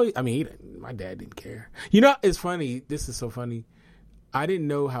 Well, I mean, my dad didn't care. You know, it's funny. This is so funny. I didn't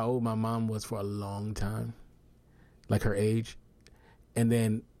know how old my mom was for a long time, like her age. And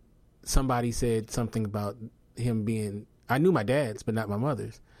then somebody said something about him being, I knew my dad's, but not my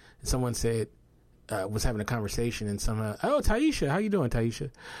mother's. And someone said, was having a conversation, and somehow, oh, Taisha, how you doing,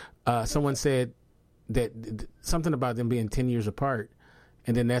 Taisha? Someone said that something about them being 10 years apart.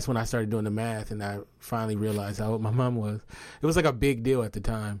 And then that's when I started doing the math, and I finally realized how old my mom was. It was like a big deal at the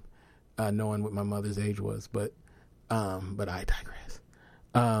time, knowing what my mother's age was. But I digress.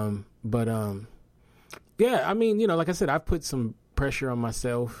 Yeah, I mean, you know, like I said, I've put some pressure on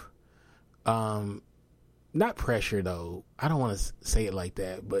myself. Not pressure though. I don't want to say it like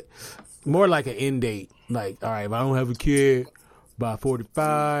that, but more like an end date. Like, all right, if I don't have a kid by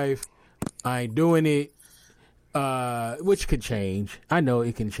 45, I ain't doing it. Which could change. I know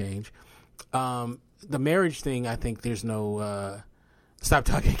it can change. The marriage thing, I think there's no, stop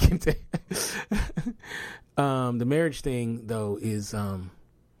talking, Kente. The marriage thing though is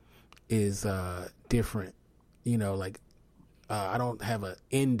different. You know, like, I don't have an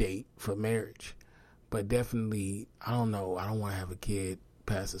end date for marriage, but definitely, I don't know. I don't want to have a kid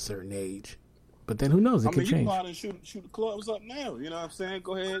past a certain age. But then who knows? It could change. You go out and shoot the clubs up now. You know what I'm saying?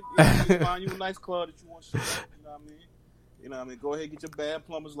 Go ahead. You find you a nice club that you want to shoot up. You know what I mean? You know what I mean? Go ahead, get your bad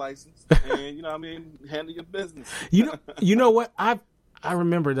plumber's license, and you know what I mean, handle your business. You know what? I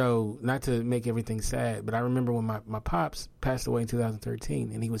remember though, not to make everything sad, but I remember when my pops passed away in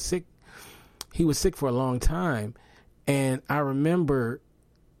 2013, and he was sick. He was sick for a long time, and I remember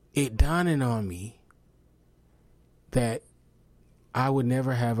it dawning on me that I would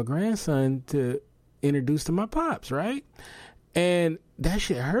never have a grandson to introduce to my pops, right? And that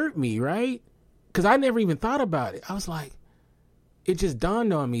shit hurt me, right? Because I never even thought about it. I was like, it just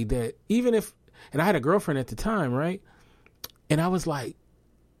dawned on me that even if, and I had a girlfriend at the time, right? And I was like,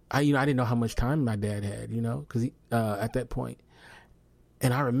 I didn't know how much time my dad had, because at that point.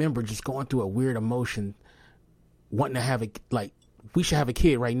 And I remember just going through a weird emotion, wanting to have we should have a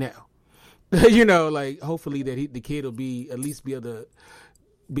kid right now. Hopefully that the kid will at least be able to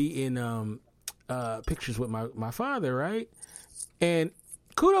be in pictures with my father, right? And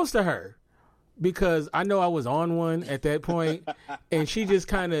kudos to her, because I know I was on one at that point, and she just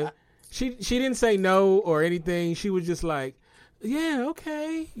kind of she didn't say no or anything. She was just like, yeah,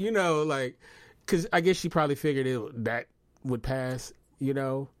 okay, because I guess she probably figured that would pass,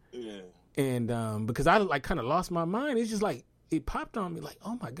 Yeah. And because I kind of lost my mind, it's just like it popped on me, like,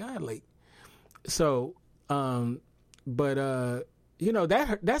 oh my God, so, that's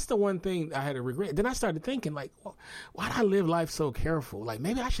the one thing I had to regret. Then I started thinking, why did I live life so careful?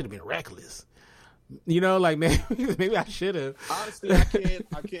 Maybe I should have been reckless. Maybe I should have. Honestly, I can't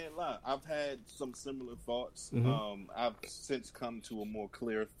lie. I've had some similar thoughts. Mm-hmm. I've since come to a more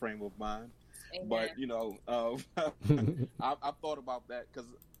clear frame of mind. Amen. But I've thought about that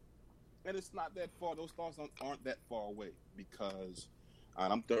and it's not that far. Those thoughts aren't that far away because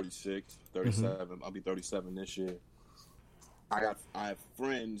I'm 36, 37. Mm-hmm. I'll be 37 this year. I have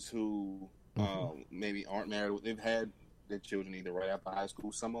friends who maybe aren't married. They've had their children either right after high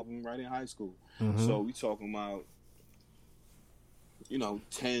school. Some of them right in high school. Mm-hmm. So we talking about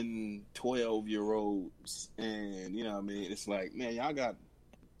 10, 12-year-olds, and it's like, man, y'all got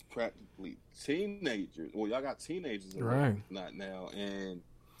practically teenagers. Well, y'all got teenagers right not now, and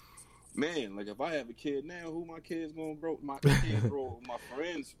man, if I have a kid now, who my kids gonna grow? My kids grow. My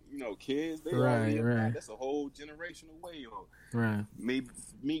friends, kids. They right. That's a whole generation away. Right. Me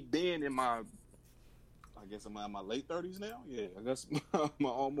being in my, I guess I'm in my late 30s now. Yeah, I guess my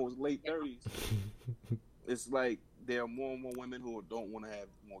almost late 30s. It's like there are more and more women who don't want to have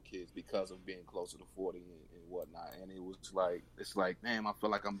more kids because of being closer to 40 and whatnot. And it was like, damn, I feel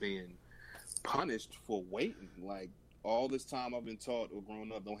like I'm being punished for waiting. All this time I've been taught or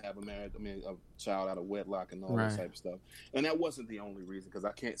grown up, don't have a child out of wedlock and all right. this type of stuff. And that wasn't the only reason, because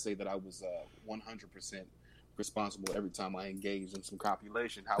I can't say that I was 100% responsible every time I engaged in some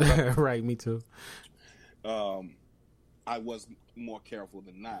copulation. However, right, me too. I was more careful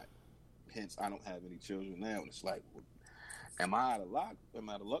than not. Hence, I don't have any children now. And it's like, am I out of luck? Am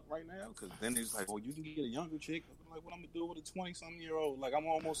I out of luck right now? Because then it's like, you can get a younger chick. I'm like, what I'm going to do with a 20-something-year-old?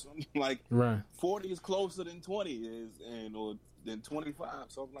 right. 40 is closer than 20 is, or than 25.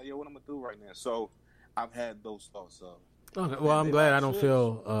 So I'm like, what I'm going to do right now? So I've had those thoughts. Okay. Well, I'm glad I don't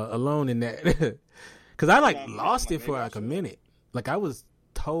feel alone in that. Because I lost it for a minute. I was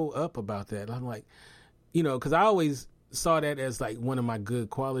told up about that. I'm like, because I always saw that as one of my good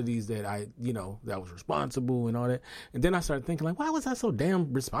qualities, that I, that I was responsible and all that. And then I started thinking why was I so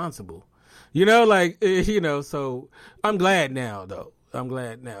damn responsible? So I'm glad now though. I'm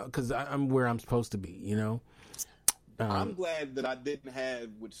glad now because I'm where I'm supposed to be, I'm glad that I didn't have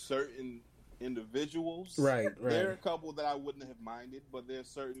with certain individuals. Right. There are a couple that I wouldn't have minded, but there's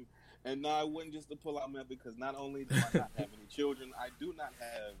certain, and no, I wouldn't just to pull out my, because not only do I not have any children, I do not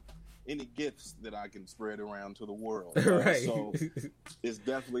have any gifts that I can spread around to the world. Right. So it's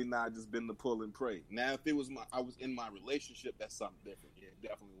definitely not just been the pull and pray. Now, if it was I was in my relationship, that's something different. Yeah, it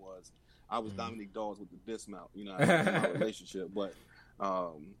definitely was. I was Dominique Dawes with the dismount, in my relationship. But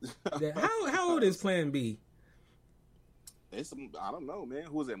how old is Plan B? I don't know, man.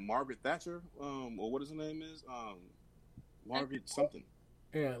 Who was it? Margaret Thatcher, or what his name is? Margaret something.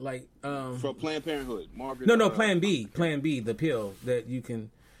 Yeah, for Planned Parenthood. Margaret. No, Plan B, the pill that you can.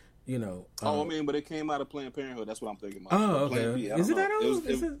 But it came out of Planned Parenthood. That's what I'm thinking about. Oh, okay. Is it that old?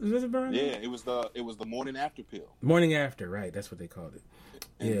 Is it Brian? Yeah, it was the morning after pill. Morning after, right? That's what they called it.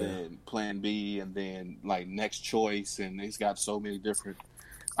 And then Plan B, and then Next Choice, and it's got so many different.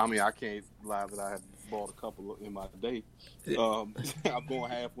 I can't lie that I have bought a couple in my day. I'm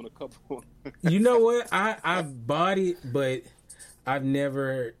going half on a couple. You know what? I've bought it, but I've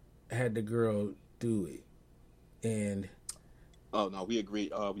never had the girl do it, and. Oh no, we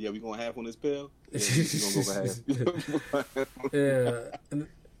agreed. We going half on this pill. Yeah, we gonna go for half.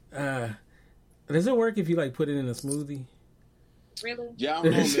 Yeah. Does it work if you put it in a smoothie? Really? Yeah, I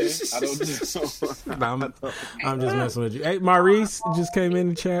don't know, man. I don't know. I'm just messing with you. Hey, Maurice just came in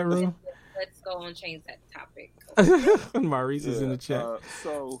the chat room. Let's go and change that topic. Maurice is in the chat.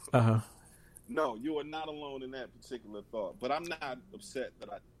 No, you are not alone in that particular thought. But I'm not upset that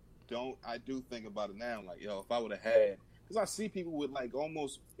I do think about it now. Like, yo, if I would have had, because I see people with like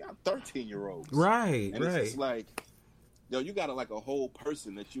almost 13-year-olds. Right, and it's just like, yo, you got like a whole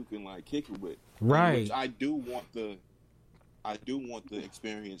person that you can like kick it with. Right. Which I do want the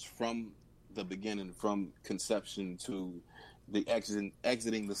experience from the beginning, from conception to the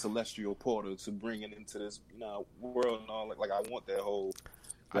exiting the celestial portal to bringing into this world and all. Like I want that whole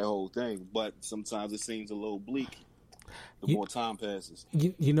thing, but sometimes it seems a little bleak the more time passes.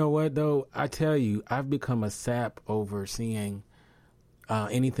 You know what though? I tell you, I've become a sap over seeing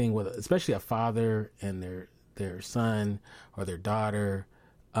anything with, especially a father and their son or their daughter.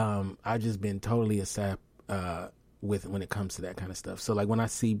 I've just been totally a sap with when it comes to that kind of stuff. So like when I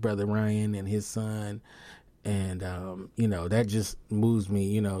see Brother Ryan and his son, and that just moves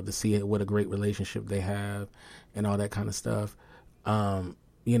me, to see what a great relationship they have and all that kind of stuff.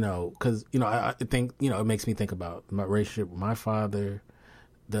 Because I think it makes me think about my relationship with my father,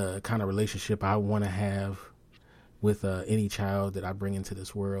 the kind of relationship I want to have with any child that I bring into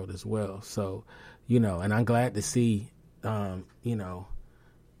this world as well. So, and I'm glad to see, I'm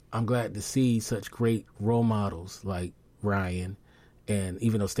glad to see such great role models like Ryan. And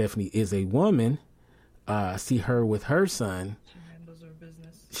even though Stephanie is a woman, I see her with her son. She handles her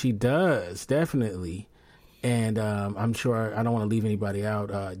business. She does, definitely. And I'm sure I don't want to leave anybody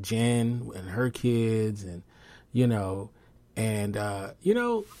out. Jen and her kids, and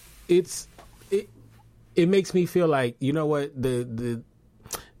it makes me feel like, the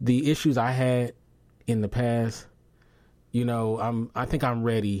issues I had in the past, I think I'm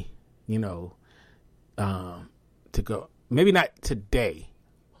ready, to go. Maybe not today.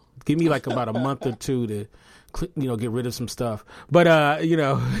 Give me like about a month or two to, get rid of some stuff. But, but. I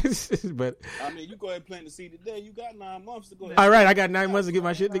mean, you go ahead and plant the seed today. You got 9 months to go ahead. All right, I got 9 months to get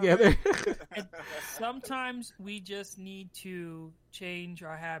my shit together. And sometimes we just need to change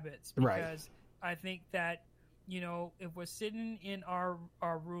our habits. Right. Because I think that, if we're sitting in our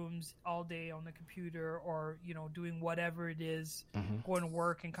rooms all day on the computer or, doing whatever it is, going to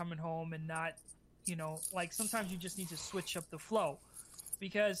work and coming home and not, like sometimes you just need to switch up the flow.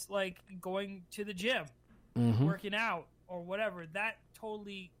 Because like going to the gym, working out or whatever, that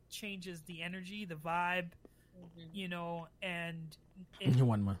totally changes the energy, the vibe, and it,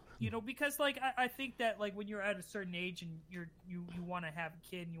 1 month. Because like I think that like when you're at a certain age and you want to have a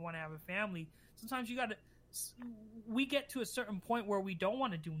kid and you want to have a family, sometimes we get to a certain point where we don't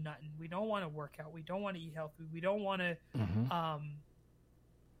want to do nothing. We don't want to work out. We don't want to eat healthy. We don't want to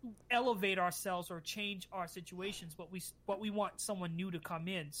elevate ourselves or change our situations, but we want someone new to come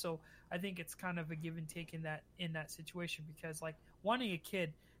in. So I think it's kind of a give and take in that situation, because like wanting a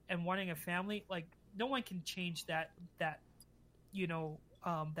kid and wanting a family, like no one can change that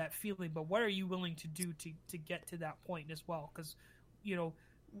feeling. But what are you willing to do to get to that point as well? Because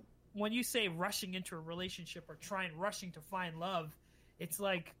when you say rushing into a relationship or rushing to find love, it's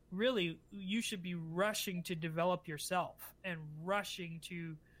like really you should be rushing to develop yourself and rushing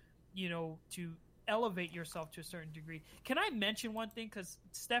to elevate yourself to a certain degree. Can I mention one thing? Because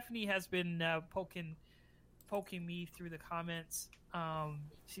Stephanie has been poking me through the comments.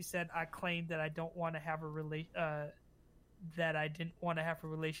 She said I claimed that I don't want to have that I didn't want to have a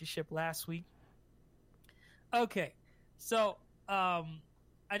relationship last week. Okay, so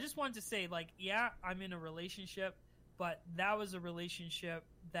I just wanted to say, like, yeah, I'm in a relationship, but that was a relationship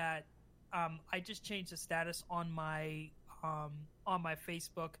that I just changed the status on my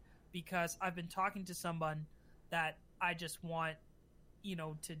Facebook, because I've been talking to someone that I just want,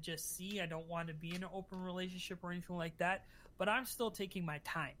 to just see. I don't want to be in an open relationship or anything like that, but I'm still taking my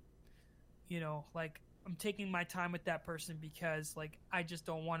time. Like I'm taking my time with that person because like I just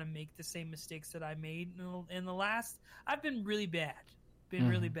don't want to make the same mistakes that I made in the last. I've been really bad.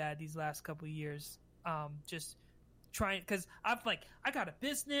 Really bad these last couple of years. Just trying, because I got a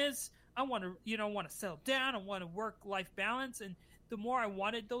business. I want to settle down. I want to work-life balance. And the more I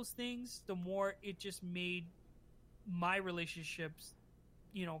wanted those things, the more it just made my relationships,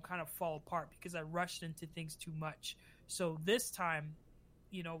 kind of fall apart because I rushed into things too much. So this time,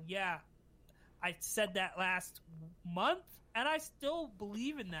 I said that last month, and I still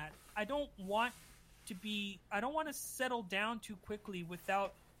believe in that. I don't want to settle down too quickly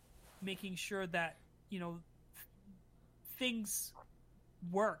without making sure that, things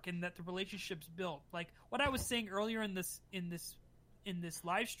work and that the relationship's built. Like what I was saying earlier in this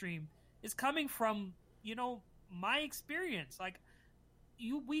live stream is coming from, my experience. Like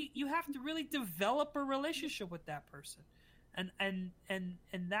you have to really develop a relationship with that person, and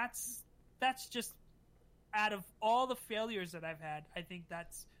that's just, out of all the failures that I've had, I think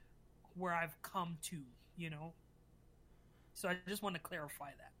that's where I've come to, you know. So I just want to clarify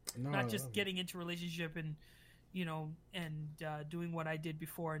that, not just getting into a relationship and, you know, and doing what I did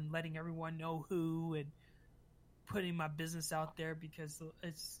before and letting everyone know who and putting my business out there, because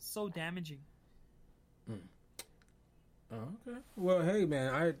it's so damaging. Okay. Well, hey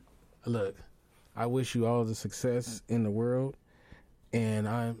man, I wish you all the success in the world,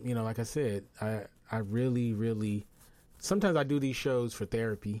 and you know, like I said, I really, really, sometimes I do these shows for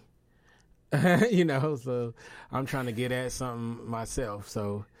therapy, you know, so I'm trying to get at something myself.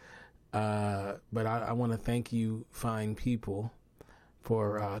 So, but I want to thank you, fine people,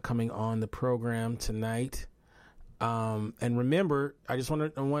 for coming on the program tonight. And remember, I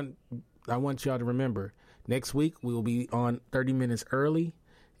want y'all to remember, next week we will be on 30 minutes early.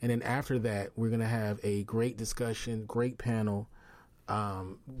 And then after that, we're going to have a great discussion, great panel.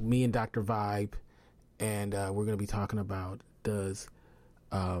 Me and Dr. Vibe. And we're going to be talking about, does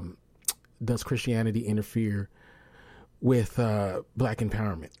Christianity interfere with black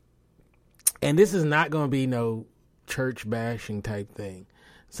empowerment? And this is not going to be no church bashing type thing.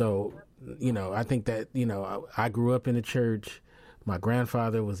 So, you know, I think that, you know, I grew up in a church. My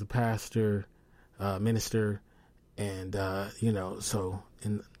grandfather was a pastor, minister, and, you know, so,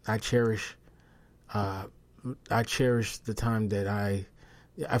 and I cherish the time that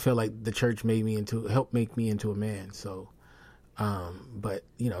I feel like the church helped make me into a man. So, but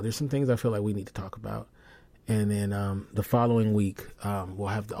you know, there's some things I feel like we need to talk about. And then, the following week, we'll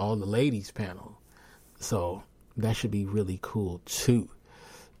have all the ladies panel. So that should be really cool too.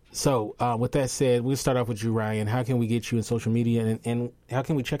 So, with that said, we'll start off with you, Ryan. How can we get you in social media, and how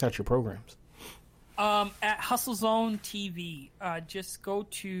can we check out your programs? At Hustle Zone TV, just go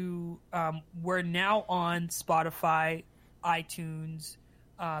to, we're now on Spotify, iTunes,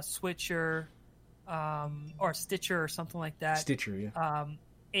 Switcher, or Stitcher or something like that. Stitcher, yeah.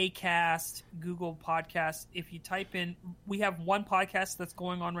 Acast, Google Podcasts. If you type in, we have one podcast that's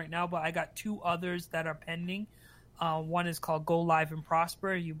going on right now, but I got two others that are pending. One is called Go Live and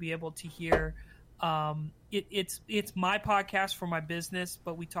Prosper. You'll be able to hear, it's my podcast for my business,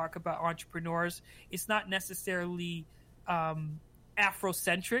 but we talk about entrepreneurs. It's not necessarily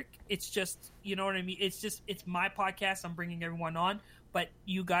Afrocentric. It's just, you know what I mean? It's my podcast. I'm bringing everyone on, but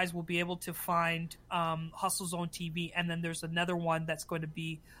you guys will be able to find Hustle Zone TV. And then there's another one that's going to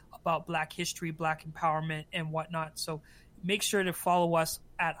be about Black history, Black empowerment, and whatnot. So make sure to follow us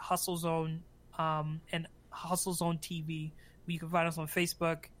at Hustle Zone and Hustle Zone TV. You can find us on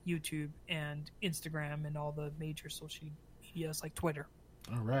Facebook, YouTube, and Instagram, and all the major social medias like Twitter.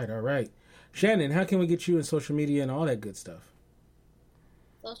 All right. Shannon, how can we get you in social media and all that good stuff?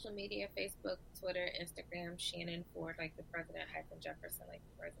 Social media, Facebook, Twitter, Instagram, Shannon Ford like the president, Jefferson like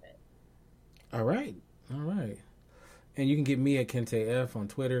the president. All right. And you can get me at Kente F on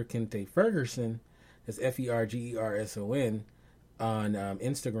Twitter, Kente Ferguson, that's Fergerson, on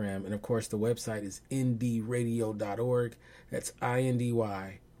Instagram. And of course, the website is indyradio.org. That's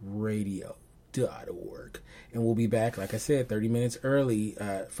INDY radio.org. And we'll be back, like I said, 30 minutes early,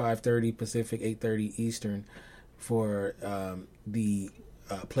 5:30 Pacific, 8:30 Eastern, for the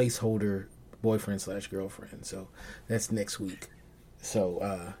placeholder boyfriend/girlfriend. So that's next week. So,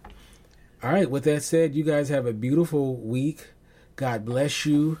 all right. With that said, you guys have a beautiful week. God bless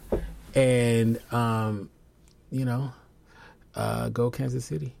you. And, go Kansas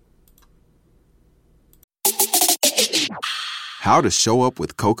City. How to show up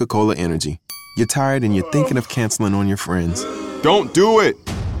with Coca-Cola Energy. You're tired and you're thinking of canceling on your friends. Don't do it!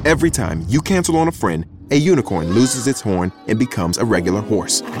 Every time you cancel on a friend, a unicorn loses its horn and becomes a regular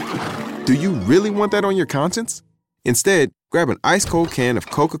horse. Do you really want that on your conscience? Instead, grab an ice-cold can of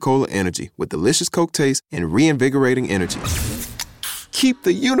Coca-Cola Energy with delicious Coke taste and reinvigorating energy. Keep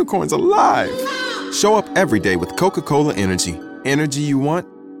the unicorns alive! Show up every day with Coca-Cola Energy. Energy you want,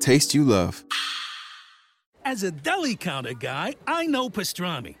 taste you love. As a deli counter guy, I know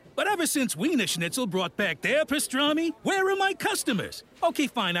pastrami. But ever since Wiener Schnitzel brought back their pastrami, where are my customers? Okay,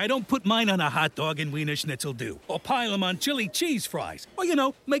 fine, I don't put mine on a hot dog and Wiener Schnitzel do. Or pile them on chili cheese fries. Or,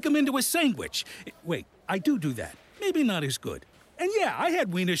 make them into a sandwich. Wait, I do that. Maybe not as good. And yeah, I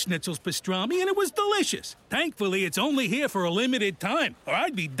had Wiener Schnitzel's pastrami and it was delicious. Thankfully, it's only here for a limited time, or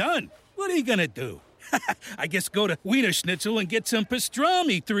I'd be done. What are you gonna do? I guess go to Wiener Schnitzel and get some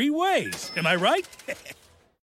pastrami 3 ways. Am I right?